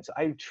been telling. So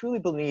I truly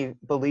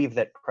believe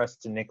that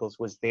Preston Nichols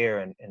was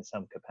there in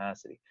some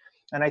capacity.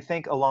 And I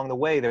think along the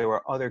way, there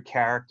were other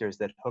characters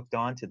that hooked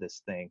onto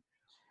this thing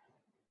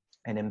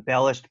and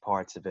embellished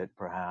parts of it,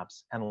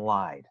 perhaps, and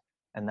lied.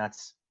 And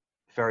that's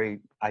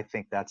I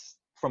think that's,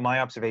 from my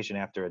observation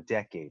after a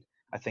decade,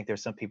 I think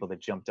there's some people that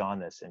jumped on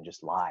this and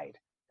just lied.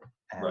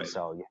 And Right.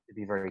 so you have to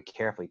be very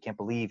careful. You can't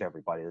believe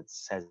everybody that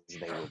says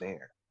they were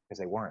there, because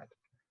they weren't.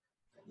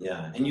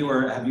 Yeah, and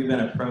have you been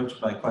approached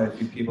by quite a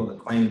few people that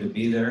claim to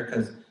be there?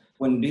 Because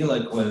when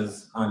Bielik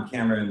was on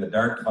camera in the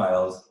Dark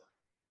Files,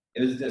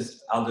 it was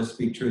just, I'll just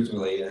speak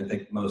truthfully, I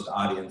think most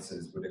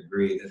audiences would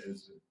agree that it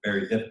was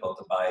very difficult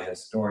to buy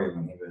his story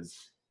when he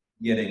was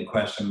getting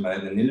questioned by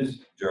the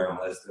news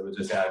journalist that was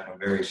just asking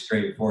very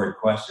straightforward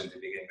questions. He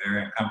became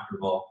very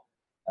uncomfortable.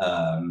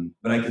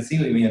 But I can see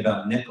what you mean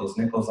about Nichols.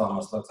 Nichols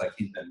almost looks like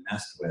he's been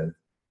messed with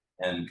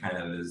and kind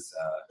of is,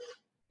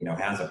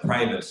 has a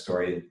private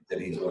story that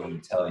he's willing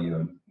to tell you,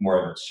 and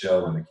more of a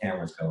show when the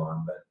cameras go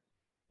on. But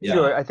yeah.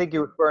 Sure, I think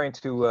you're referring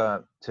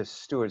to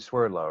Stuart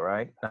Swerdlow,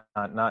 right?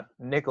 Not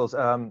Nichols.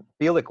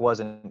 Bielik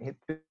wasn't.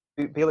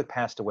 Bielik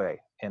passed away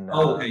in.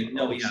 Okay,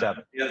 no, yeah,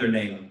 the other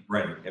name,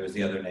 right? It was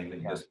the other name that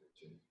you just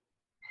mentioned.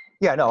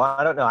 Yeah, no,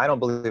 I don't know. I don't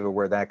believe a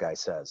word that guy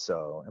says.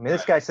 So, I mean,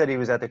 this guy said he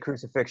was at the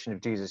crucifixion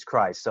of Jesus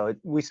Christ. So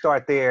we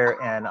start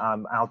there, and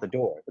I'm out the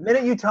door. The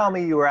minute you tell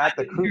me you were at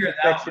the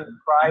crucifixion of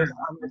Christ,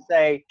 I'm going to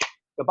say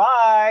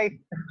goodbye.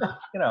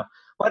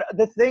 But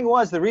the thing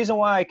was, the reason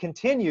why I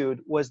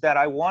continued was that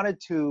I wanted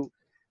to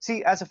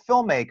see, as a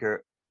filmmaker,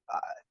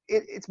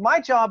 it's my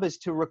job is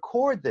to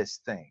record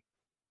this thing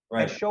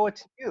and show it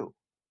to you.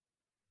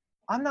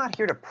 I'm not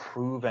here to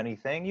prove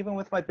anything, even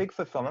with my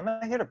Bigfoot film. I'm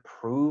not here to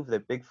prove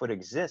that Bigfoot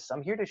exists.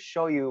 I'm here to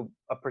show you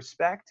a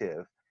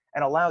perspective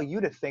and allow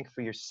you to think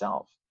for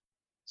yourself.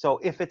 So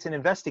if it's an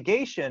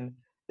investigation,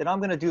 then I'm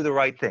going to do the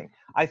right thing.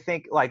 I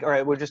think, all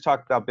right, we'll just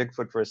talk about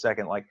Bigfoot for a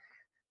second.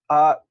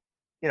 I'm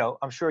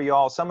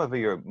sure some of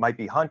you might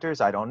be hunters,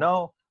 I don't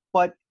know.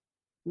 But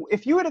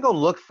if you were to go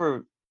look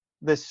for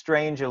this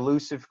strange,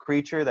 elusive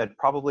creature that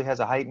probably has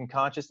a heightened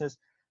consciousness,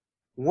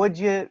 would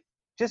you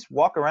just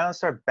walk around and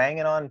start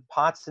banging on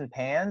pots and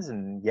pans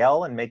and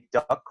yell and make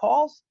duck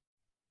calls?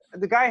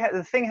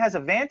 The thing has a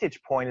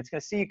vantage point. It's going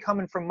to see you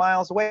coming from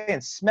miles away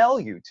and smell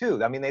you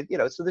too. I mean,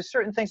 so there's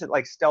certain things that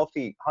like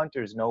stealthy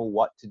hunters know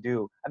what to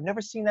do. I've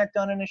never seen that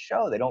done in a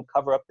show. They don't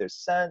cover up their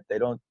scent. They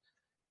don't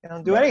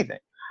do anything.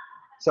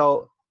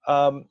 So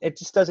it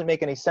just doesn't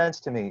make any sense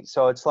to me.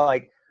 So it's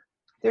like,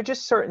 they're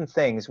just certain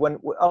things. When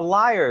a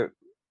liar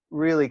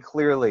really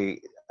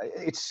clearly,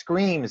 it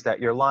screams that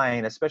you're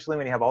lying, especially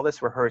when you have all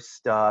this rehearsed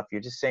stuff. You're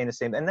just saying the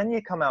same. And then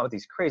you come out with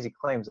these crazy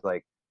claims,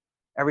 like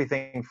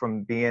everything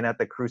from being at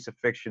the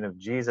crucifixion of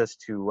Jesus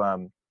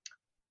to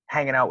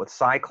hanging out with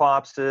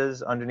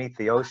cyclopses underneath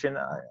the ocean.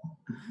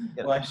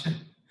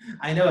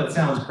 I know it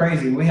sounds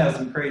crazy. We have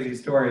some crazy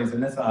stories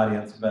in this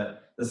audience,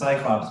 but the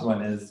Cyclops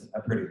one is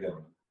a pretty good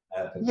one.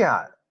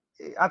 Yeah,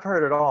 I've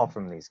heard it all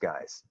from these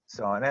guys.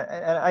 So, and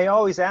I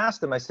always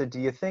asked them, I said,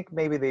 do you think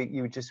maybe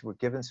you just were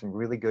given some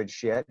really good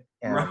shit?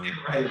 And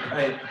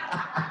Right.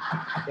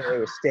 They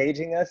were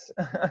staging us?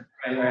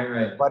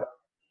 Right.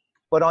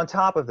 But on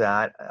top of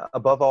that,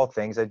 above all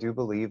things, I do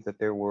believe that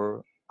there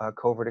were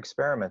covert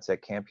experiments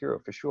at Camp Hero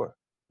for sure.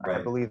 Right.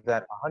 I believe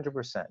that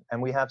 100%,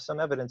 and we have some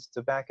evidence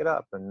to back it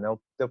up. And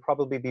there'll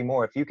probably be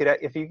more. If you could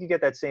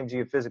get that same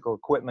geophysical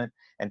equipment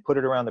and put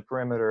it around the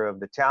perimeter of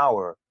the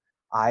tower,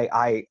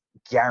 I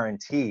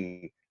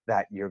guarantee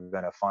that you're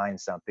going to find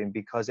something,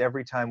 because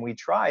every time we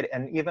tried,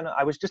 and even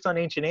I was just on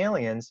Ancient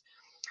Aliens,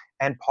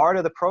 and part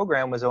of the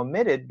program was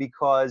omitted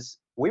because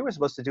we were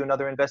supposed to do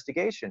another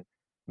investigation.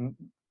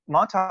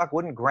 Montauk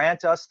wouldn't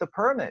grant us the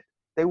permit.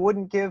 They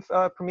wouldn't give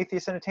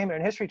Prometheus Entertainment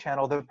and History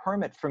Channel the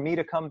permit for me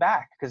to come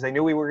back, because they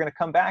knew we were going to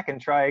come back and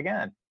try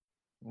again.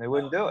 And they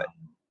wouldn't do it.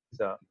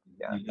 So,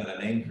 yeah. You've got a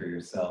name for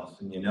yourself,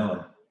 and you know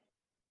it.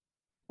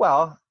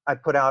 Well, I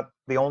put out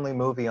the only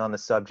movie on the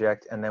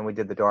subject, and then we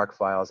did the Dark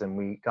Files, and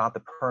we got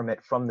the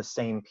permit from the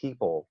same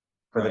people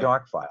for the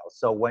Dark Files.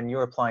 So when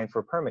you're applying for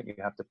a permit, you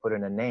have to put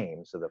in a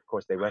name, so that, of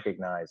course, they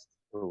recognized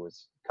who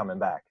was coming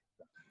back.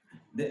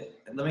 Let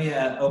me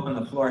open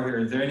the floor here.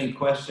 Is there any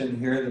question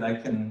here that I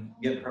can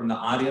get from the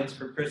audience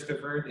for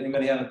Christopher?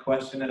 Anybody have a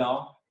question at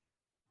all?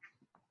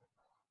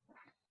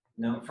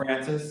 No,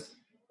 Francis?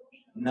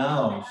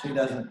 No, she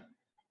doesn't.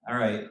 All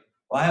right.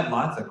 Well, I have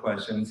lots of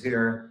questions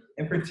here.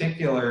 In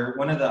particular,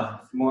 one of the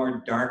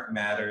more dark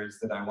matters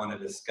that I want to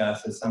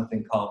discuss is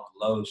something called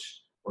loesch,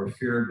 or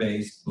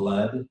fear-based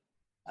blood.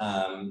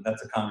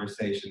 That's a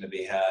conversation to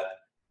be had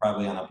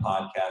probably on a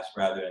podcast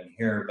rather than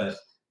here, but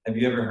have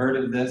you ever heard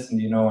of this, and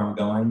do you know where I'm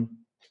going?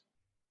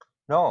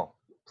 No,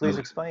 please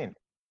explain.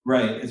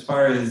 Right, as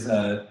far as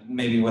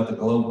maybe what the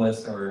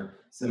globalists or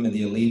some of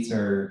the elites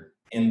are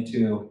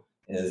into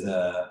is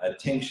a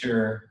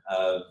tincture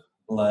of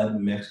blood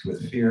mixed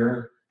with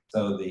fear.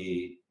 So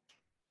the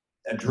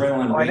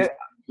adrenaline races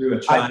through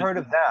a child. I've heard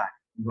of that.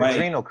 Right.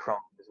 Adrenochrome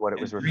is what it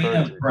was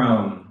referred to.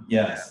 Adrenochrome,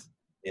 yes.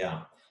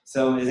 Yeah.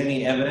 So is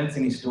any evidence,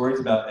 any stories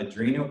about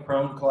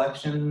adrenochrome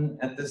collection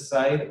at this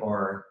site,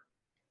 or?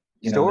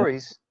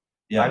 Stories?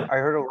 Yeah. I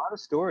heard a lot of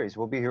stories.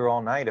 We'll be here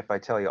all night if I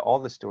tell you all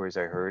the stories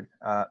I heard.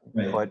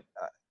 Right. But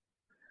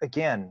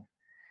again,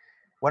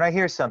 when I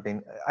hear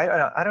something,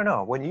 I don't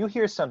know. When you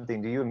hear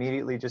something, do you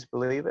immediately just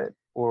believe it?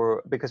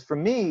 Or because for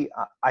me,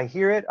 I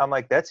hear it, I'm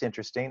like, that's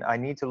interesting. I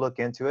need to look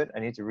into it. I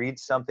need to read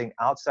something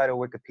outside of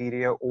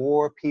Wikipedia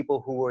or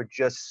people who are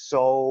just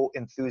so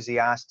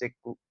enthusiastic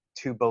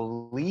to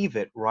believe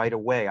it right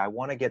away. I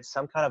want to get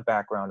some kind of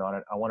background on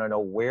it. I want to know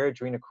where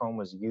adrenochrome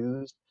was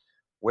used,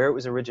 where it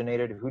was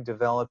originated, who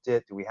developed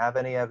it, do we have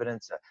any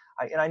evidence?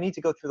 And I need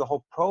to go through the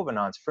whole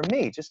provenance for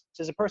me, just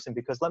as a person,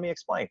 because let me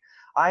explain.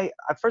 I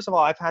first of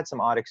all, I've had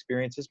some odd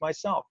experiences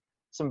myself,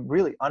 some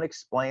really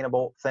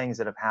unexplainable things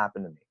that have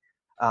happened to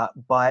me.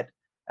 But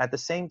at the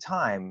same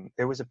time,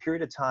 there was a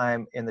period of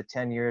time in the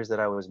 10 years that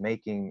I was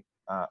making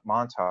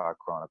Montauk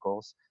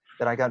Chronicles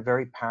that I got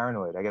very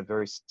paranoid. I got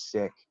very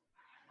sick.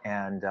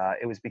 And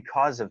it was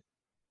because of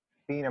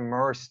being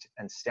immersed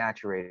and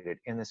saturated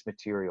in this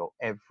material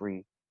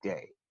every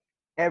day,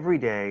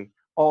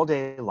 all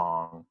day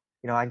long.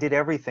 You know, I did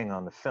everything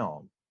on the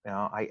film. You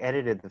know, I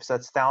edited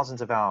that's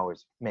thousands of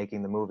hours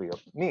making the movie of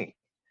me.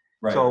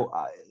 Right. So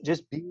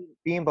just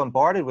being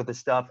bombarded with this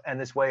stuff and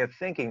this way of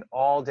thinking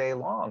all day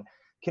long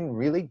can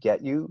really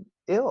get you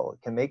ill.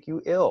 It can make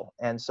you ill.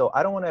 And so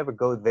I don't want to ever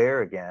go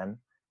there again.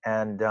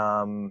 And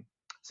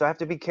so I have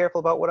to be careful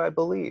about what I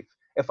believe.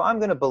 If I'm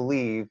going to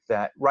believe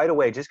that right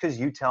away, just because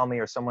you tell me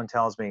or someone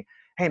tells me,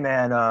 hey,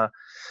 man,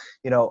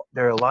 you know,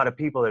 there are a lot of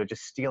people that are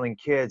just stealing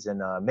kids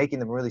and making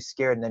them really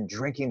scared and then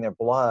drinking their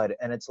blood.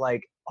 And it's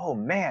like, oh,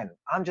 man,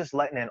 I'm just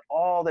letting in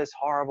all this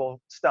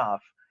horrible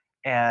stuff.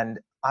 And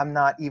I'm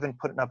not even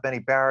putting up any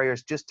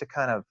barriers just to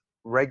kind of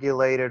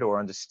regulate it or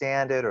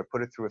understand it or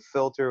put it through a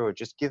filter or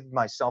just give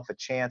myself a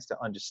chance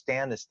to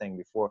understand this thing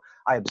before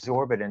I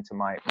absorb it into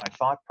my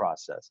thought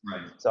process.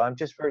 Right. So I'm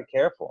just very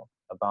careful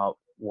about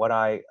what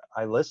I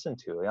listen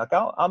to. Like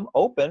I'm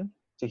open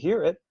to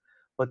hear it,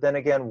 but then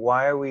again,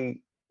 why are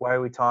we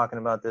talking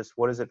about this?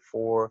 What is it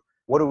for?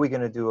 What are we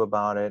going to do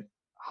about it?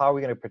 How are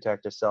we going to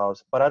protect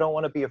ourselves? But I don't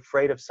want to be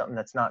afraid of something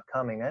that's not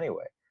coming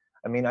anyway.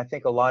 I mean, I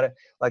think a lot of,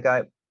 like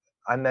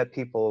I met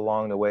people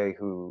along the way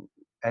who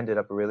ended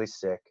up really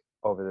sick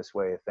over this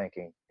way of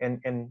thinking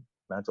in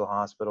mental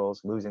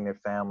hospitals, losing their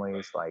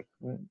families, like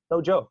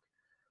no joke.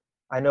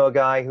 I know a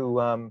guy who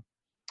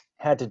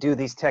had to do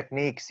these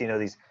techniques, you know,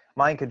 these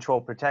mind control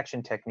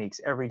protection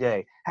techniques every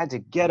day, had to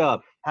get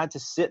up, had to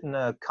sit in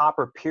a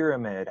copper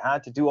pyramid,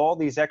 had to do all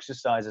these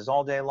exercises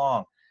all day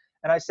long.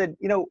 And I said,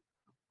 you know,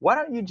 why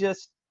don't you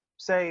just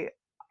say,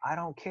 I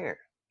don't care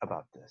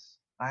about this.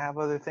 I have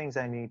other things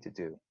I need to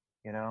do.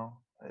 You know,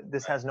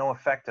 this has no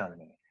effect on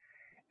me.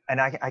 And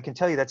I can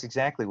tell you that's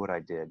exactly what I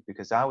did,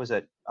 because I was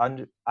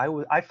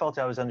I felt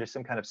I was under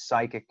some kind of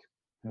psychic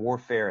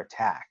warfare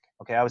attack.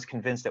 Okay, I was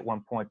convinced at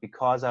one point,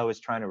 because I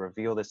was trying to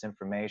reveal this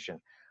information,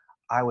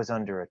 I was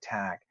under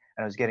attack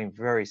and I was getting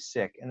very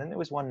sick. And then there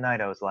was one night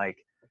I was like,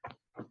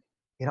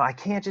 you know, I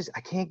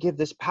can't give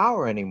this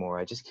power anymore.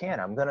 I just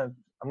can't. I'm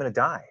gonna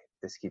die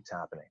if this keeps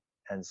happening.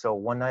 And so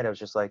one night I was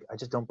just like, I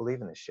just don't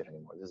believe in this shit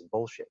anymore. This is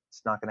bullshit.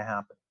 It's not gonna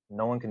happen.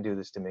 No one can do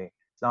this to me.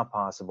 It's not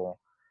possible.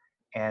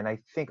 And I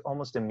think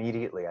almost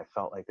immediately I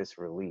felt like this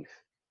relief,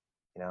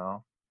 you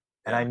know,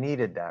 and I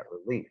needed that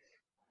relief.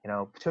 You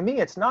know, to me,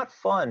 it's not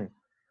fun.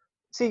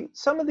 See,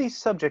 some of the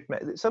subject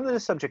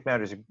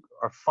matters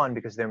are fun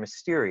because they're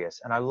mysterious,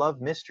 and I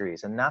love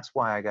mysteries, and that's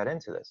why I got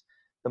into this.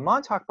 The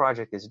Montauk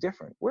Project is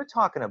different. We're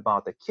talking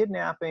about the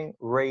kidnapping,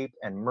 rape,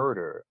 and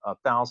murder of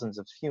thousands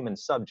of human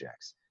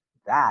subjects.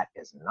 That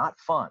is not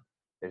fun.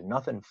 There's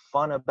nothing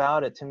fun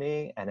about it to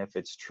me, and if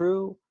it's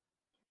true,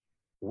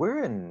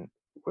 we're in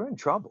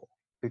trouble,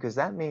 because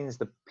that means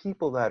the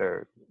people that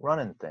are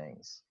running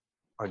things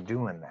are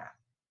doing that.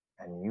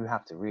 And you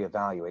have to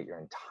reevaluate your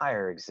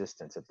entire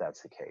existence if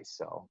that's the case.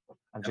 So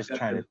I'm just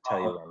trying to tell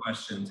you. A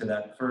question to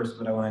that first,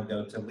 but I want to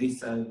go to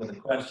Lisa with a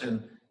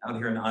question out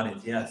here in the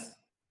audience. Yes.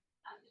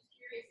 I'm just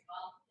curious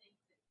about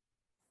things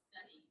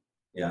that you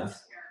study.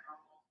 Yes.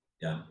 Paranormal.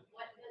 Yeah.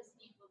 What does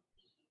he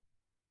believe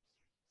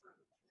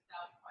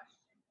without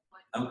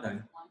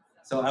question? Okay.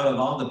 So out of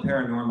all the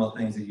paranormal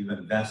things that you've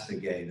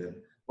investigated,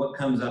 what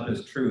comes up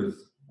as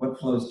truth? What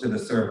floats to the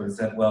surface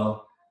that,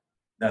 well,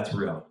 that's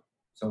real?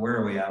 So where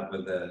are we at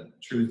with the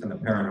truth and the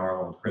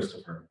paranormal,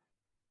 Christopher?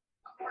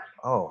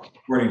 Oh,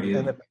 according to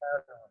you.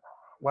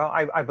 Well,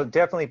 I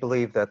definitely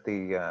believe that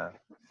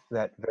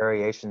that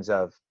variations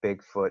of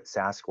Bigfoot,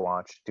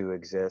 Sasquatch do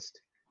exist.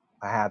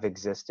 I have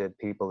existed.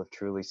 People have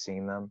truly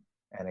seen them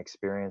and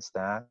experienced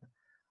that.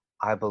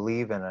 I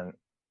believe in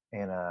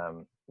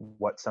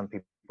what some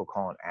people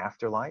call an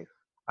afterlife.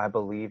 I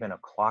believe in a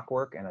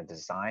clockwork and a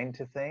design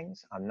to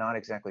things. I'm not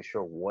exactly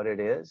sure what it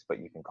is, but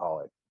you can call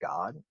it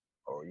God,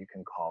 or you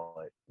can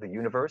call it the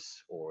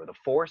universe or the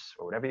force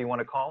or whatever you want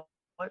to call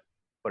it,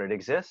 but it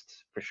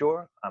exists for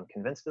sure. I'm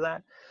convinced of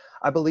that.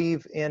 I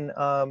believe in,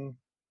 of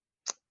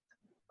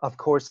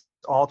course,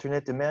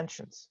 alternate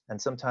dimensions,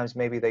 and sometimes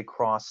maybe they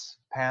cross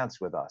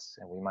paths with us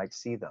and we might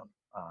see them.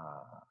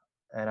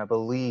 And I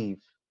believe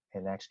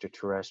in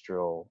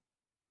extraterrestrial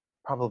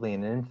probably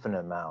an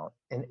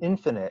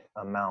infinite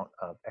amount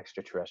of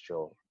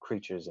extraterrestrial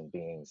creatures and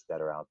beings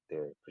that are out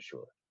there for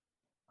sure.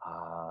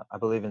 I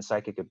believe in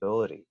psychic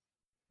ability.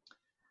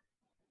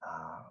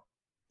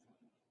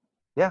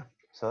 Yeah,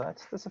 so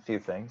that's a few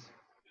things.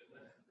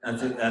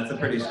 That's a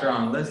pretty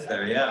strong list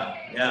there. Yeah,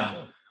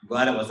 yeah. I'm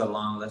glad it was a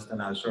long list and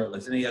not a short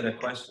list. Any other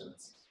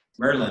questions?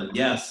 Merlin,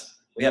 yes.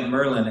 We have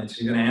Merlin, and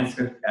she's going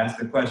to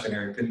ask a question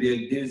here. It could be a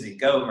doozy.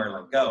 Go,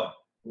 Merlin, go.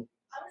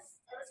 I was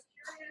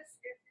curious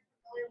if you're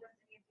familiar with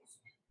any of these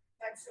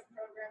types of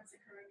programs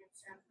occurring in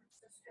San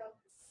Francisco.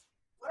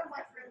 One of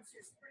my friends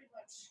who's pretty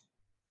much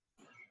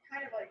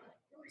kind of like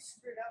really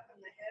screwed up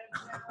in the head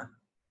now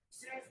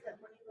says that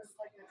when he was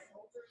like an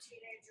older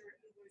teenager,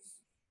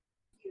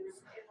 he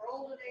was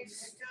enrolled in a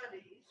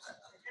study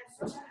and had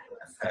something to do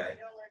with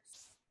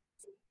psychedelics.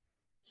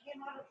 He came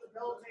out of the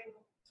building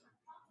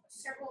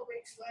several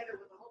weeks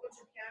later with a whole bunch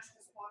of cash in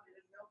his pocket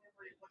and no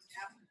memory of what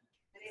happened.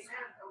 And he's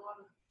had a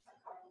lot of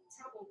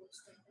trouble with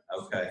stuff.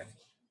 Okay.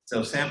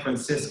 So San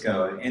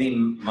Francisco, any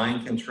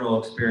mind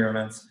control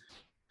experiments,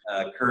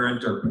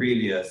 current or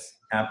previous,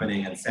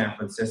 happening in San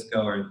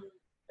Francisco, or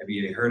have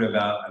you heard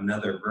about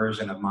another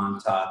version of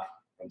Montauk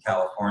in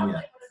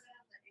California?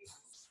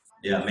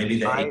 Yeah, maybe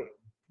the 80s,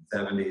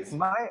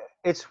 70s.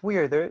 It's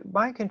weird.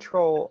 Mind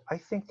control, I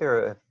think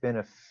there have been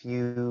a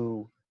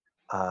few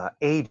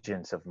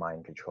agents of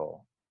mind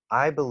control.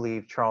 I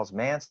believe Charles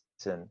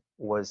Manson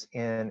was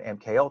in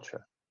MK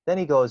Ultra. Then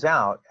he goes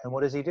out, and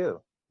what does he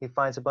do? He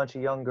finds a bunch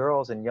of young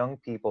girls and young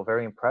people,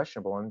 very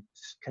impressionable, and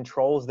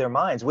controls their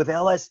minds with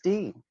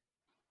LSD.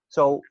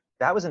 So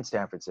that was in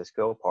San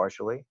Francisco,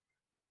 partially.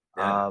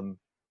 Yeah.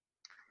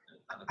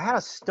 I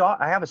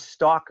have a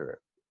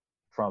stalker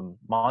from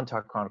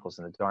Montauk Chronicles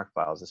and the Dark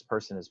Files. This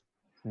person has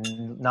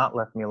not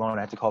left me alone.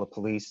 I had to call the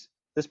police.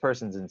 This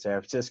person's in San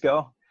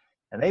Francisco,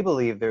 and they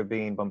believe they're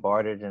being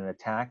bombarded and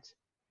attacked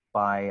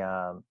by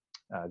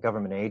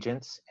government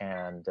agents,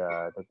 and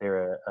that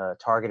they're a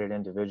targeted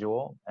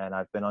individual. And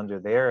I've been under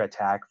their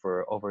attack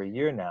for over a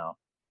year now.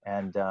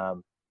 And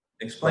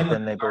explain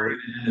what the targeted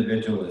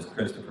individual is,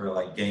 Christopher,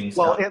 like gang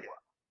well, stuff.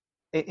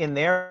 In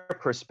their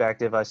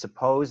perspective, I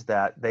suppose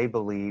that they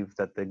believe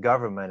that the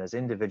government is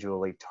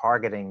individually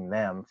targeting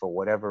them for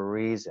whatever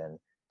reason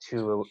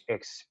to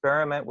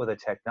experiment with a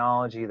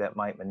technology that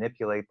might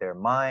manipulate their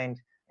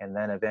mind and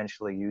then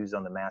eventually use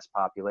on the mass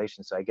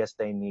population. So I guess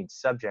they need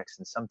subjects,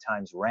 and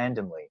sometimes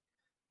randomly,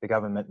 the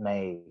government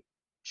may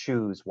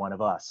choose one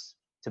of us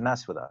to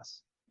mess with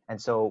us.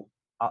 And so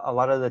a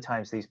lot of the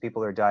times these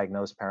people are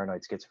diagnosed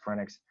paranoid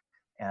schizophrenics,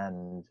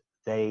 and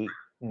they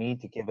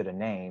need to give it a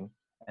name.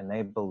 And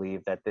they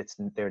believe that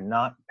they're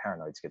not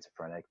paranoid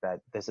schizophrenic, that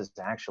this is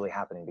actually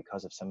happening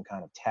because of some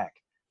kind of tech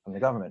from the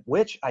government,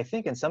 which I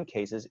think in some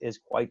cases is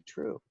quite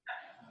true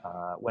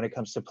when it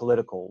comes to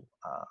political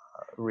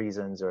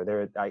reasons.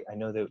 Or I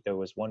know that there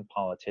was one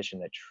politician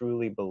that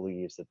truly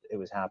believes that it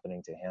was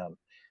happening to him.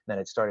 And then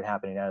it started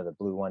happening out of the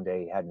blue one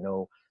day. He had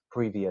no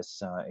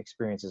previous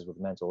experiences with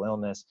mental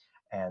illness,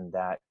 and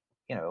that,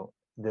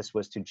 this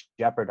was to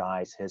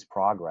jeopardize his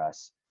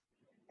progress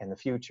in the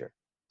future.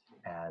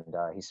 And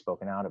he's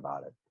spoken out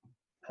about it.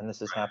 And this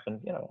has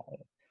happened,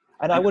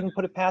 and I wouldn't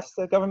put it past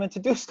the government to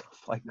do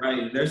stuff like that.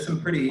 Right. There's some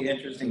pretty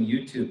interesting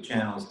YouTube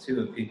channels,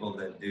 too, of people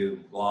that do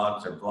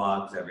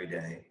blogs every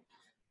day.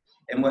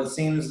 And what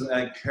seems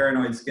like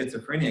paranoid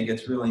schizophrenia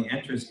gets really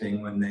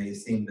interesting when they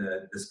seem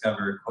to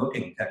discover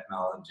cloaking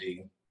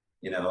technology,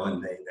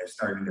 and they're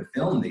starting to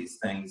film these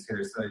things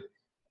here. So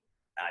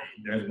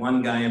there's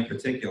one guy in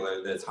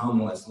particular that's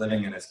homeless,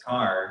 living in his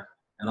car,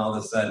 and all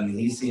of a sudden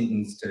he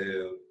seems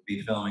to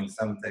be filming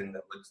something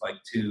that looks like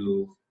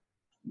two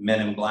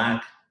men in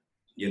black,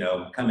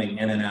 coming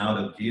in and out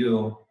of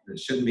view that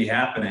shouldn't be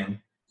happening.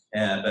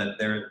 But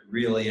there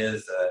really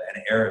is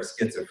an air of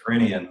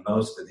schizophrenia in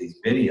most of these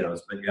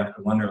videos. But you have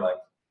to wonder,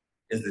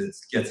 is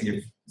this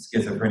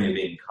schizophrenia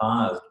being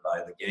caused by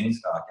the gang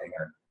stalking,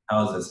 or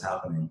how is this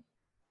happening?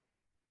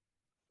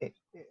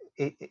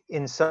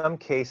 In some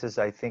cases,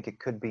 I think it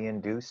could be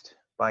induced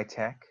by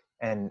tech.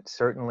 And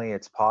certainly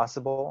it's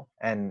possible.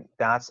 And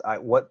that's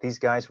what these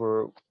guys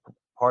were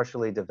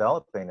partially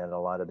developing in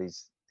a lot of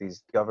these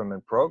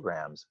government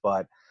programs.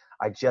 But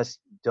I just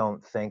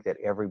don't think that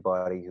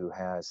everybody who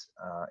has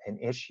an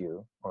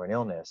issue or an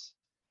illness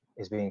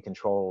is being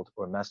controlled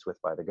or messed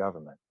with by the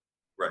government.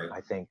 Right.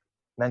 I think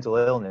mental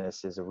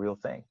illness is a real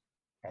thing.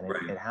 And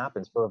it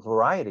happens for a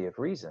variety of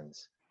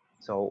reasons.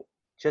 So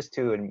just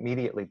to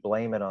immediately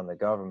blame it on the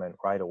government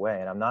right away,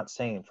 and I'm not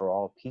saying for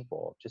all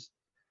people, just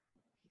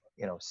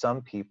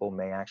some people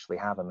may actually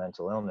have a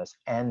mental illness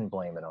and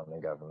blame it on the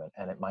government,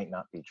 and it might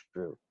not be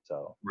true.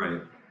 So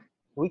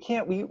we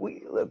can't, we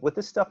look, with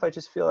this stuff, I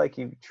just feel like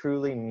you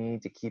truly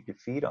need to keep your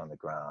feet on the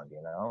ground,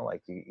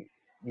 like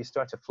you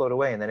start to float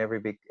away, and then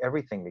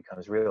everything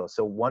becomes real.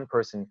 So one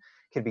person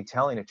could be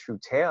telling a true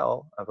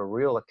tale of a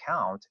real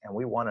account, and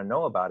we want to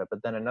know about it,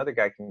 but then another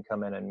guy can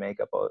come in and make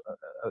up a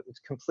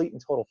complete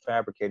and total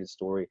fabricated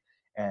story,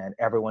 and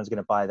everyone's going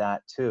to buy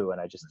that too. And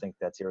I just think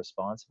that's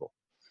irresponsible.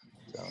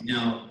 So.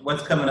 Now,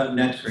 what's coming up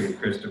next for you,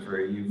 Christopher?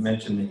 You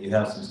mentioned that you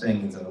have some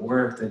things in the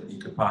work that you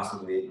could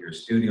possibly at your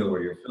studio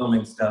where you're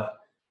filming stuff.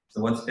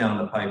 So what's down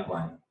the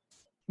pipeline?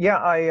 Yeah,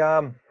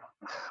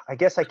 I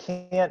guess I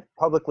can't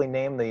publicly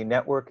name the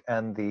network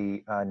and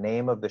the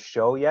name of the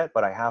show yet,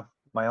 but I have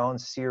my own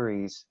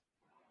series,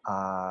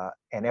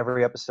 and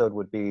every episode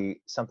would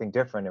be something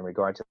different in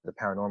regard to the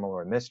paranormal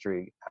or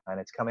mystery, and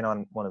it's coming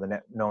on one of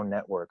the known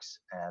networks,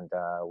 and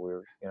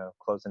we're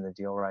closing the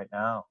deal right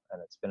now,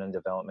 and it's been in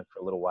development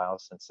for a little while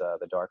since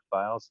the Dark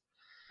Files.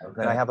 Okay.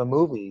 Then I have a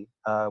movie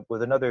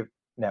with another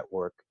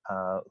network,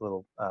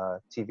 little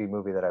TV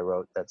movie that I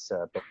wrote that's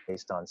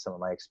based on some of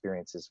my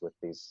experiences with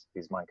these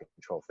mind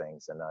control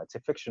things, and it's a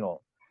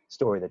fictional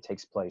story that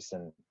takes place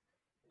in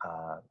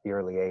the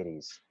early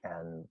 '80s,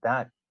 and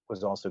that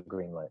was also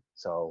greenlit.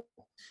 So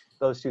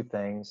those two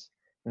things,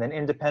 and then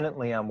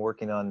independently, I'm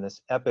working on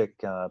this epic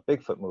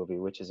Bigfoot movie,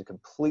 which is a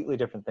completely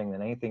different thing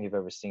than anything you've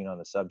ever seen on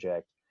the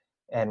subject,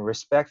 and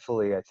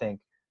respectfully, I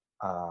think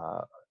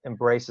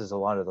embraces a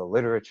lot of the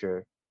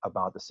literature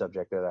about the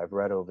subject that I've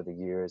read over the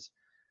years.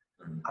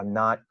 I'm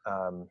not.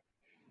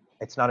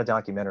 It's not a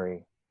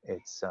documentary.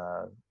 It's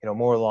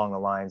more along the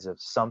lines of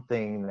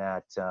something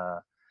that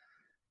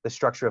the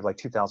structure of like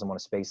 2001: A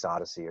Space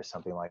Odyssey or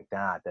something like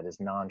that. That is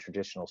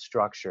non-traditional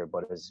structure,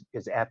 but is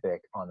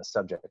epic on the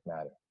subject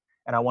matter.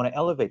 And I want to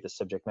elevate the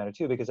subject matter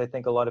too, because I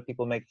think a lot of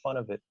people make fun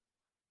of it,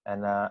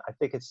 and I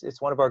think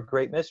it's one of our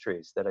great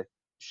mysteries that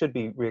should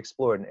be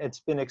re-explored. And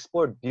it's been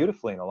explored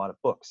beautifully in a lot of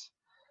books.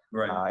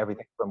 Right.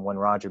 Everything from When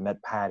Roger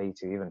Met Patty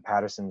to even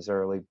Patterson's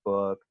early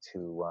book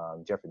to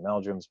Jeffrey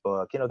Meldrum's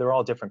book. They're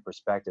all different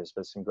perspectives,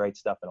 but some great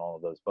stuff in all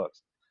of those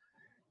books.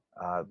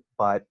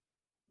 But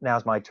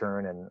now's my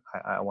turn, and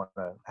I want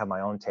to have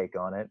my own take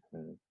on it.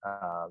 And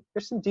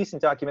there's some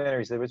decent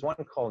documentaries. There was one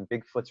called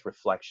Bigfoot's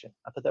Reflection.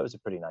 I thought that was a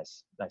pretty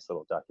nice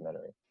little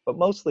documentary. But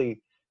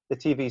mostly the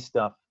TV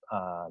stuff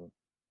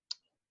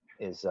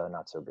is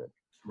not so good.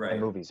 Right.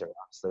 And movies are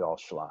obviously all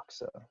schlock.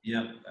 So.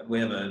 Yeah, we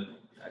have a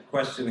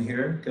question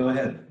here. Go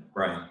ahead,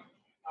 Brian. Do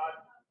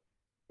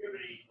you have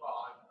any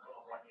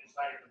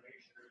inside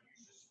information, or do you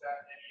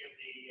suspect any of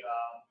the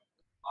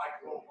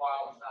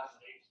high-profile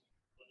assassinations,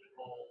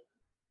 political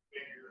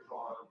figures,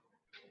 or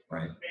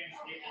famous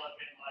people have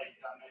been like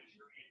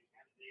Manchurian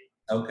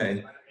candidates?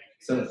 Okay.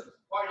 So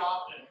quite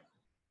often,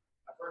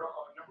 I've heard a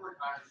number of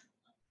times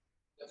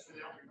that they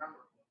don't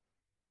remember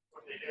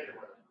what they did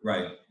or whatever.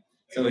 right.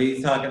 So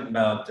he's talking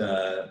about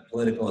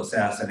political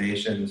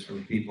assassinations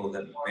from people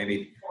that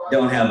maybe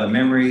don't have a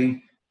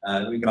memory.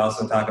 We could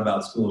also talk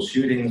about school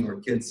shootings where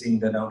kids seem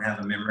to don't have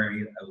a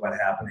memory of what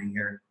happening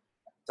here.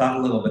 Talk a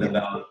little bit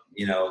about,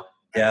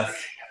 death,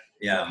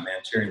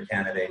 Manchurian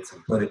candidates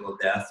and political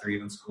death or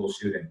even school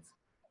shootings.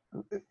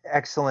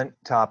 Excellent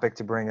topic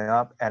to bring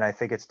up, and I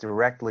think it's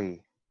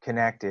directly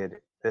connected.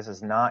 This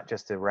is not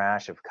just a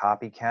rash of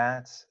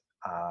copycats.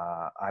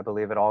 I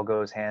believe it all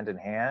goes hand in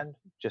hand,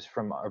 just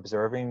from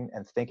observing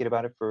and thinking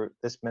about it for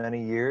this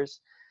many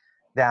years.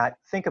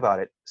 Think about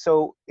it.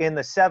 So in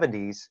the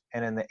 70s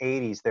and in the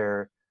 80s,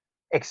 they're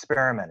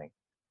experimenting.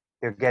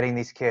 They're getting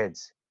these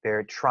kids.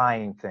 They're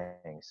trying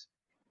things.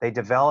 They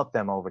develop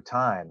them over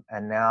time,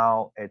 and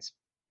now it's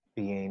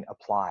being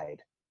applied.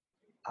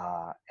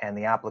 And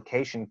the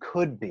application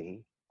could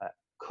be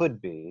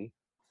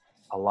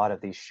a lot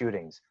of these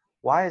shootings.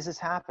 Why is this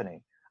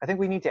happening? I think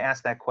we need to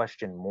ask that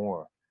question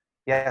more.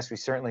 Yes, we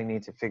certainly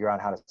need to figure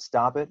out how to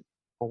stop it,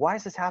 but why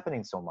is this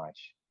happening so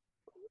much?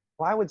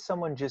 Why would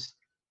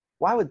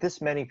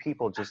this many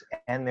people just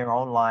end their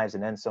own lives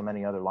and end so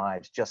many other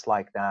lives just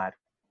like that?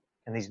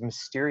 And these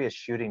mysterious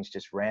shootings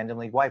just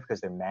randomly. Why?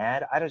 Because they're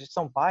mad? I just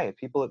don't buy it.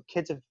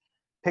 Kids have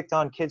picked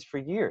on kids for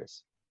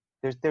years.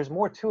 There's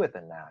more to it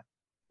than that.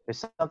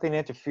 There's something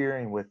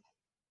interfering with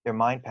their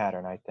mind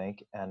pattern, I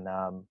think, and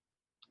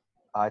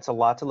it's a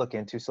lot to look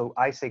into. So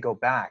I say go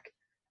back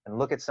and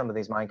look at some of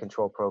these mind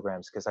control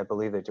programs, because I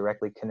believe they're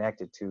directly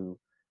connected to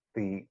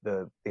the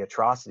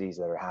atrocities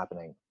that are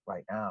happening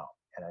right now,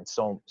 and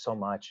so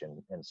much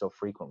and so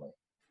frequently.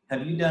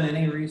 Have you done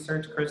any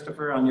research,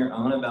 Christopher, on your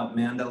own about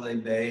Mandalay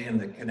Bay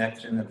and the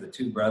connection of the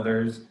two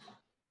brothers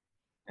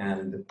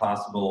and the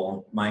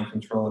possible mind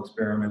control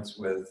experiments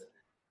with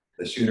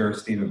the shooter,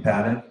 Stephen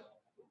Paddock?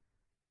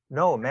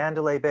 No,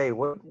 Mandalay Bay.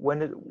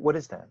 What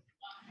is that?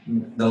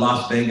 The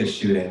Las Vegas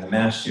shooting, the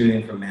mass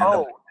shooting from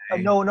Mandalay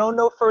Bay.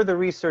 No further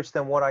research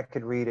than what I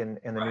could read in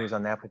the news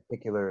on that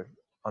particular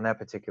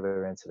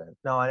incident.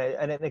 No,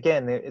 and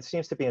again, it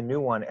seems to be a new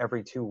one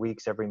every 2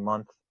 weeks, every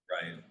month.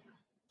 Right.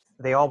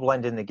 They all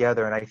blend in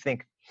together, and I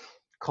think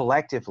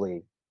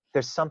collectively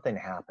there's something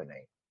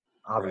happening.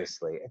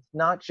 Obviously, It's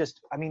not just.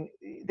 I mean,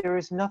 there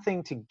is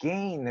nothing to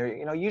gain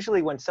there.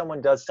 Usually when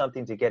someone does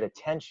something to get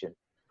attention,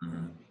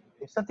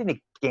 there's something to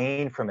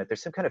gain from it.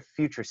 There's some kind of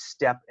future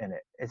step in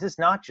it. This is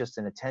not just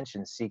an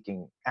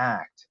attention-seeking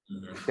act.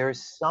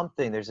 There's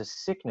something. There's a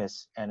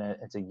sickness, and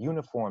it's a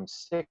uniform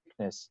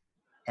sickness,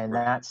 and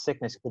that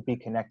sickness could be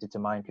connected to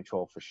mind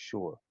control for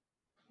sure.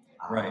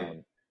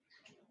 Right.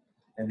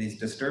 And these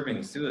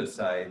disturbing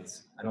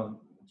suicides,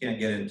 can't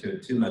get into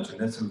it too much in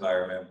this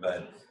environment,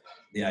 but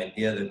the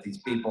idea that these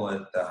people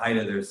at the height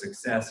of their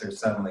success are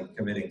suddenly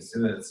committing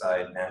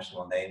suicide,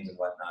 national names and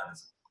whatnot,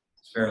 is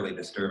fairly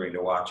disturbing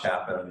to watch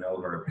happen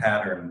over a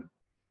pattern,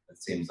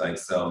 it seems like.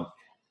 So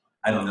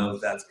I don't know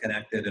if that's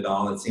connected at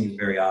all. It seems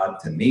very odd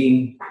to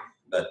me,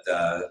 but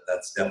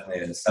that's definitely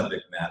a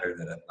subject matter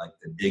that I'd like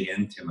to dig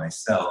into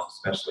myself,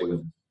 especially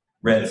with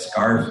red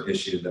scarf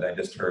issue that I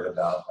just heard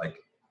about. Like,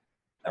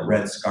 a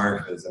red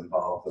scarf is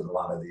involved with a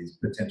lot of these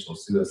potential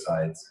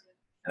suicides,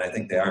 and I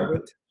think they are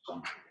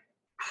potential.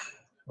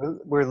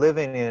 We're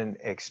living in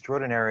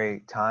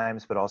extraordinary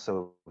times, but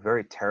also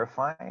very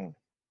terrifying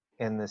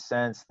in the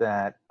sense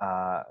that,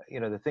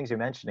 the things you're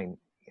mentioning,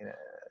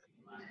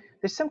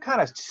 there's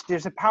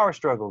a power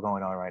struggle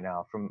going on right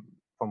now from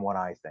what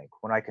I think,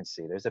 when I can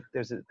see. There's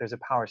a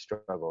power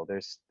struggle.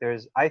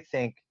 I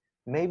think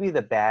maybe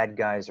the bad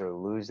guys are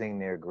losing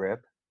their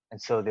grip,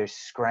 and so they're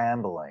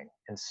scrambling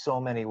in so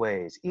many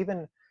ways.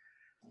 Even,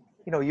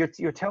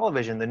 your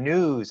television, the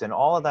news, and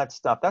all of that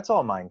stuff, that's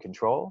all mind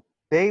control.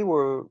 They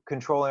were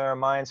controlling our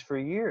minds for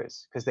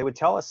years because they would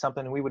tell us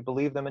something and we would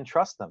believe them and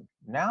trust them.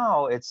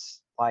 Now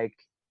it's like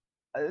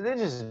they're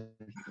just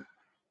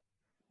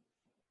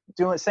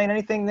saying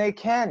anything they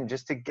can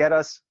just to get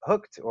us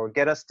hooked or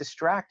get us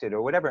distracted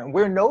or whatever, and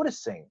we're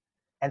noticing,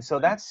 and so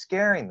that's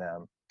scaring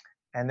them.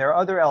 And there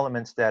are other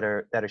elements that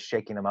are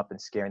shaking them up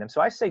and scaring them.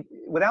 So I say,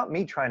 without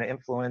me trying to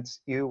influence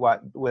you,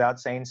 without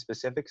saying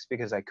specifics,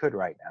 because I could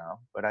right now,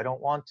 but I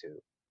don't want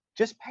to,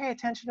 just pay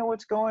attention to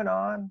what's going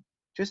on.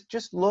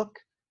 Just look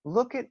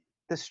at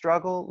the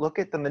struggle, look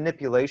at the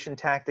manipulation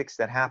tactics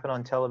that happen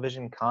on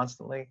television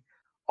constantly.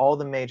 All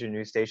the major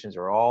news stations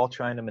are all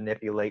trying to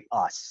manipulate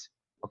us,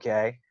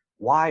 okay?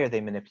 Why are they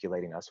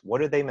manipulating us?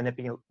 What are they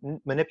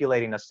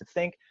manipulating us to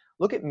think?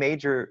 Look at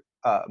major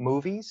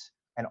movies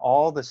and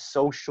all the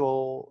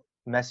social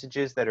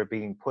messages that are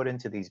being put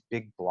into these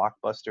big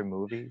blockbuster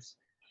movies,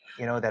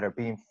 that are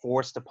being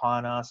forced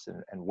upon us,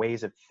 and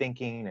ways of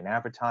thinking and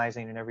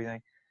advertising and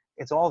everything.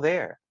 It's all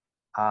there.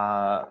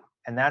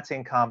 And that's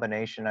in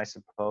combination, I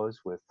suppose,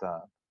 with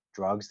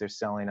drugs they're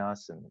selling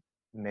us, and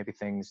maybe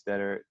things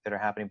that are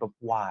happening. But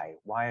why?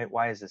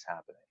 Why is this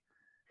happening?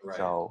 Right.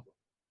 So,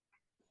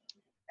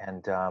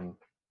 and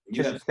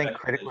just think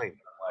critically.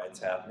 Why it's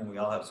happening. We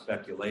all have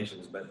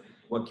speculations, but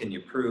what can you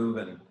prove?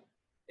 And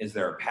is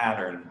there a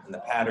pattern? And the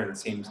pattern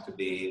seems to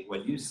be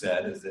what you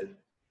said, is that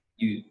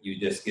you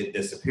just get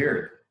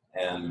disappeared,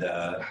 and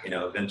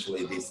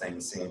eventually these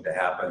things seem to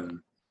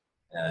happen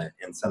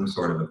in some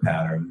sort of a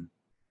pattern.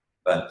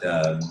 But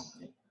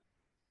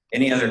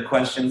any other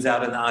questions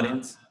out in the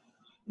audience?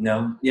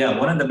 No? Yeah,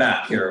 one in the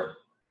back here.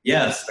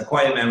 Yes, the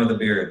quiet man with a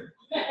beard.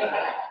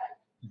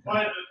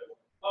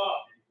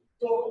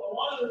 So a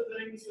lot of the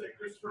things that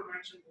Christopher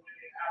mentioned, the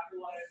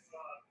afterlife,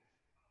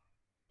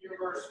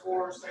 universe,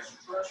 force,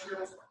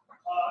 extraterrestrials,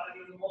 and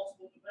then the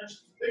multiple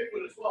dimensions of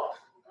Bigfoot as well.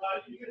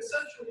 You can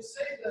essentially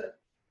say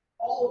that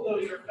all of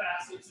those are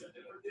facets of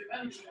different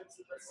dimensions,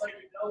 and that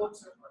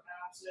psychedelics are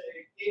perhaps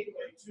a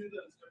gateway to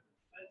those different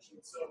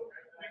dimensions. So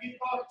we keep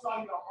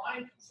talking about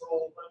mind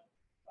control, but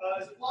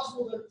is it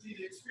possible that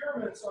these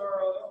experiments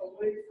are a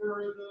way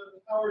for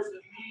the powers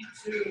that be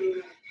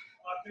to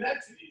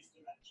connect to these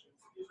dimensions?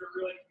 These are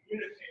really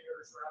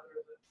communicators rather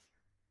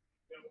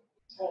than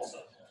control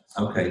subjects.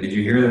 Okay, did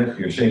you hear that?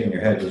 You're shaking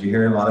your head. Did you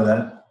hear a lot of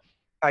that?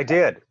 I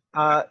did.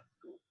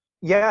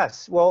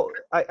 Yes. Well,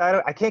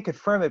 I can't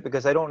confirm it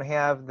because I don't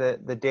have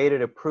the data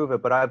to prove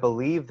it, but I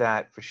believe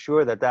that for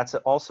sure that's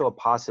also a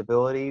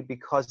possibility,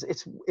 because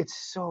it's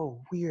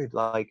so weird.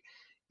 Like,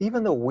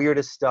 even the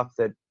weirdest stuff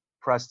that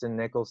Preston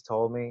Nichols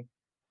told me,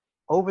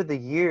 over the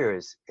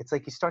years, it's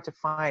like you start to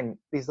find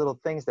these little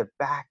things that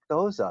back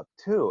those up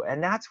too.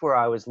 And that's where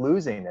I was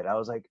losing it. I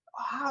was like,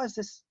 oh, how is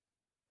this?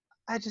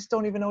 I just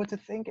don't even know what to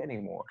think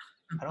anymore.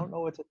 I don't know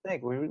what to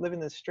think. We live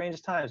in the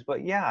strangest times.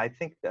 But yeah, I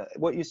think that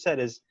what you said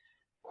is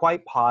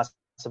quite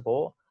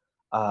possible.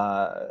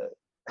 I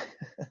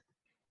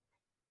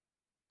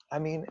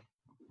mean,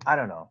 I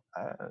don't know.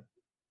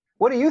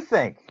 What do you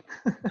think?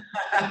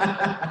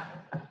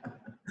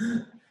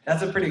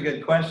 That's a pretty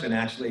good question,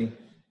 actually.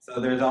 So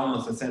there's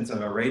almost a sense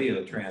of a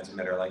radio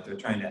transmitter, like they're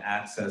trying to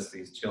access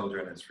these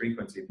children as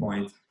frequency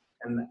points.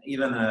 And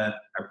even our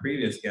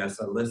previous guest,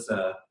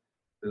 Alyssa,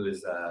 who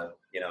is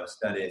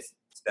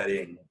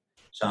studying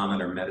shaman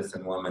or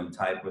medicine woman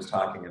type, was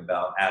talking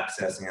about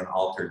accessing an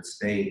altered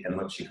state and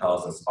what she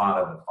calls a spot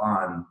of the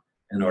fawn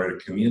in order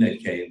to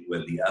communicate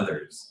with the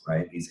others,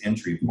 right? These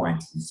entry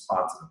points, these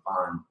spots of the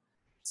fawn.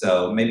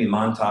 So maybe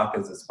Montauk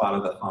is a spot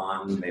of the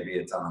fawn, maybe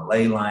it's on a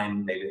ley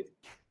line, maybe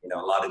a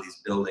lot of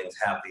these buildings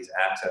have these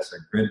access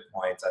or grid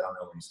points. I don't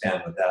know where you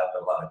stand with that,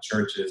 but a lot of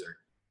churches or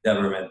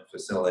government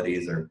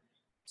facilities are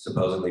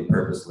supposedly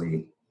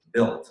purposely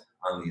built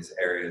on these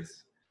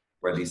areas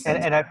where these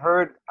things. And I've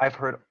heard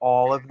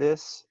all of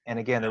this. And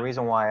again, the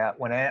reason why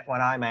when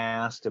I'm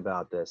asked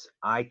about this,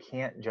 I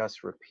can't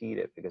just repeat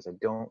it because I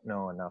don't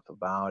know enough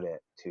about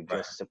it to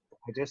just.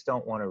 I just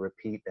don't want to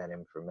repeat that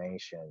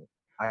information.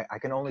 I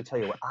can only tell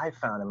you what I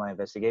found in my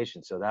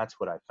investigation. So that's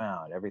what I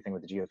found. Everything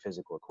with the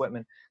geophysical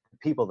equipment, the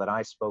people that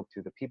I spoke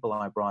to, the people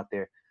I brought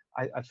there.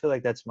 I feel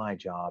like that's my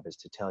job, is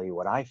to tell you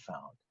what I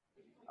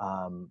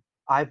found.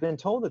 I've been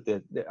told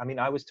that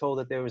I was told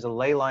that there was a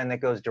ley line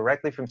that goes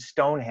directly from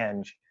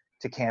Stonehenge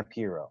to Camp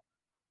Hero.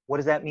 What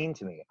does that mean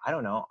to me? I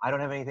don't know. I don't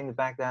have anything to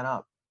back that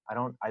up. I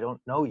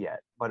don't know yet,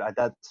 but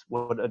that's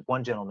what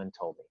one gentleman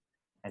told me.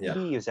 And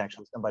he is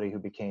actually somebody who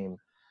became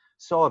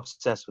so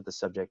obsessed with the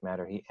subject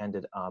matter, he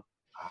ended up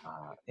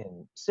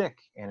sick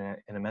in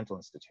a mental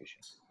institution.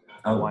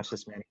 I watched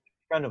this man, a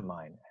friend of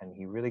mine, and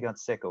he really got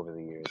sick over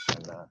the years.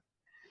 And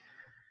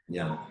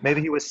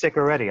maybe he was sick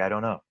already. I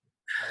don't know.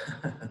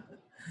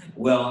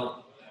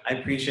 Well, I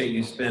appreciate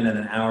you spending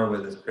an hour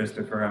with us,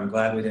 Christopher. I'm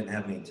glad we didn't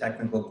have any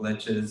technical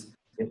glitches.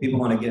 If people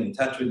want to get in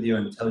touch with you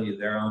and tell you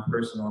their own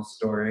personal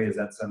story, is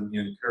that something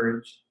you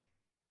encourage?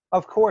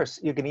 Of course.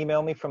 You can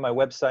email me from my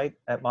website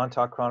at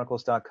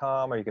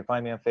montaukchronicles.com, or you can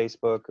find me on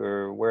Facebook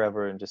or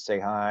wherever and just say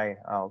hi.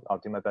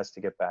 I'll do my best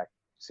to get back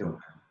soon.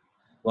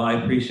 Well, I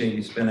appreciate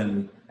you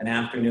spending an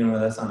afternoon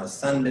with us on a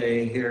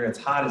Sunday here. It's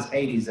hot as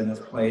Hades in this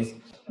place,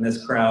 and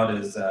this crowd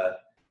is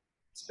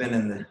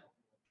spending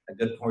a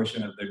good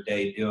portion of their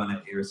day doing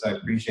it here, so I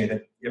appreciate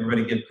it.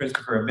 Everybody give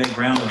Christopher a big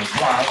round of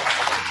applause.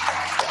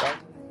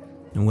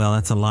 Well,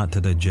 that's a lot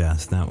to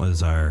digest. That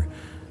was our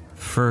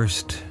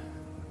first,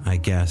 I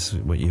guess,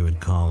 what you would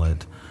call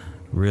it,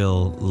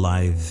 real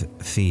live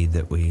feed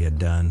that we had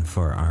done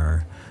for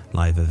our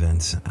live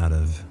events out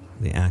of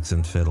the Axe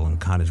and Fiddle in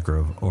Cottage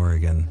Grove,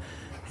 Oregon.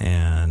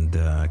 And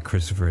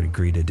Christopher had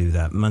agreed to do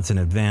that months in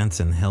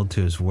advance and held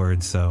to his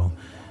word, so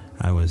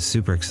I was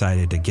super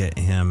excited to get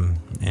him.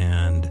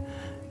 And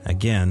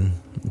again,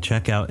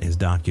 check out his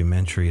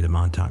documentary, The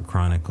Montauk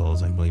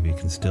Chronicles. I believe you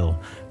can still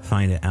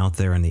find it out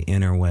there on the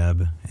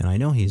interweb. And I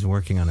know he's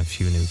working on a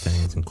few new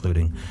things,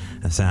 including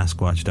a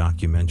Sasquatch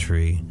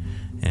documentary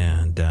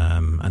and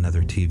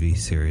another TV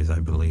series,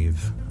 I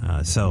believe.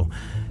 So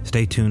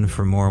stay tuned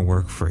for more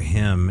work for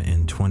him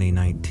in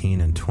 2019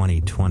 and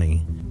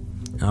 2020.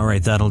 All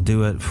right, that'll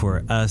do it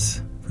for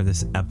us for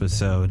this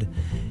episode.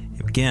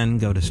 Again,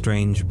 go to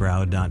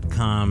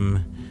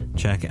strangebrau.com.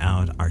 Check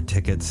out our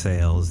ticket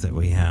sales that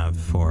we have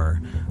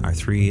for our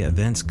 3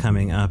 events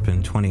coming up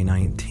in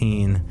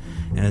 2019.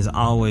 And as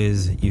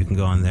always, you can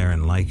go on there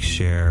and like,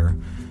 share,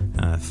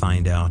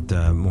 find out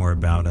more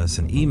about us,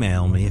 and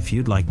email me if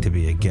you'd like to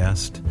be a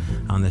guest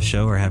on the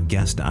show or have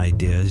guest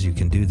ideas. You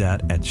can do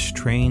that at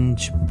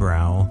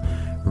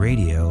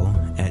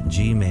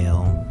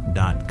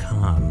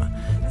strangebrau@gmail.com.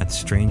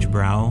 That's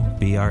strangebrau,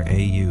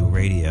 BRAU,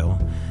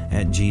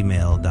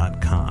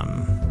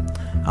 radio@gmail.com.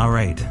 All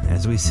right,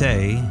 as we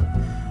say,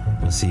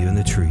 we'll see you in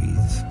the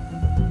trees.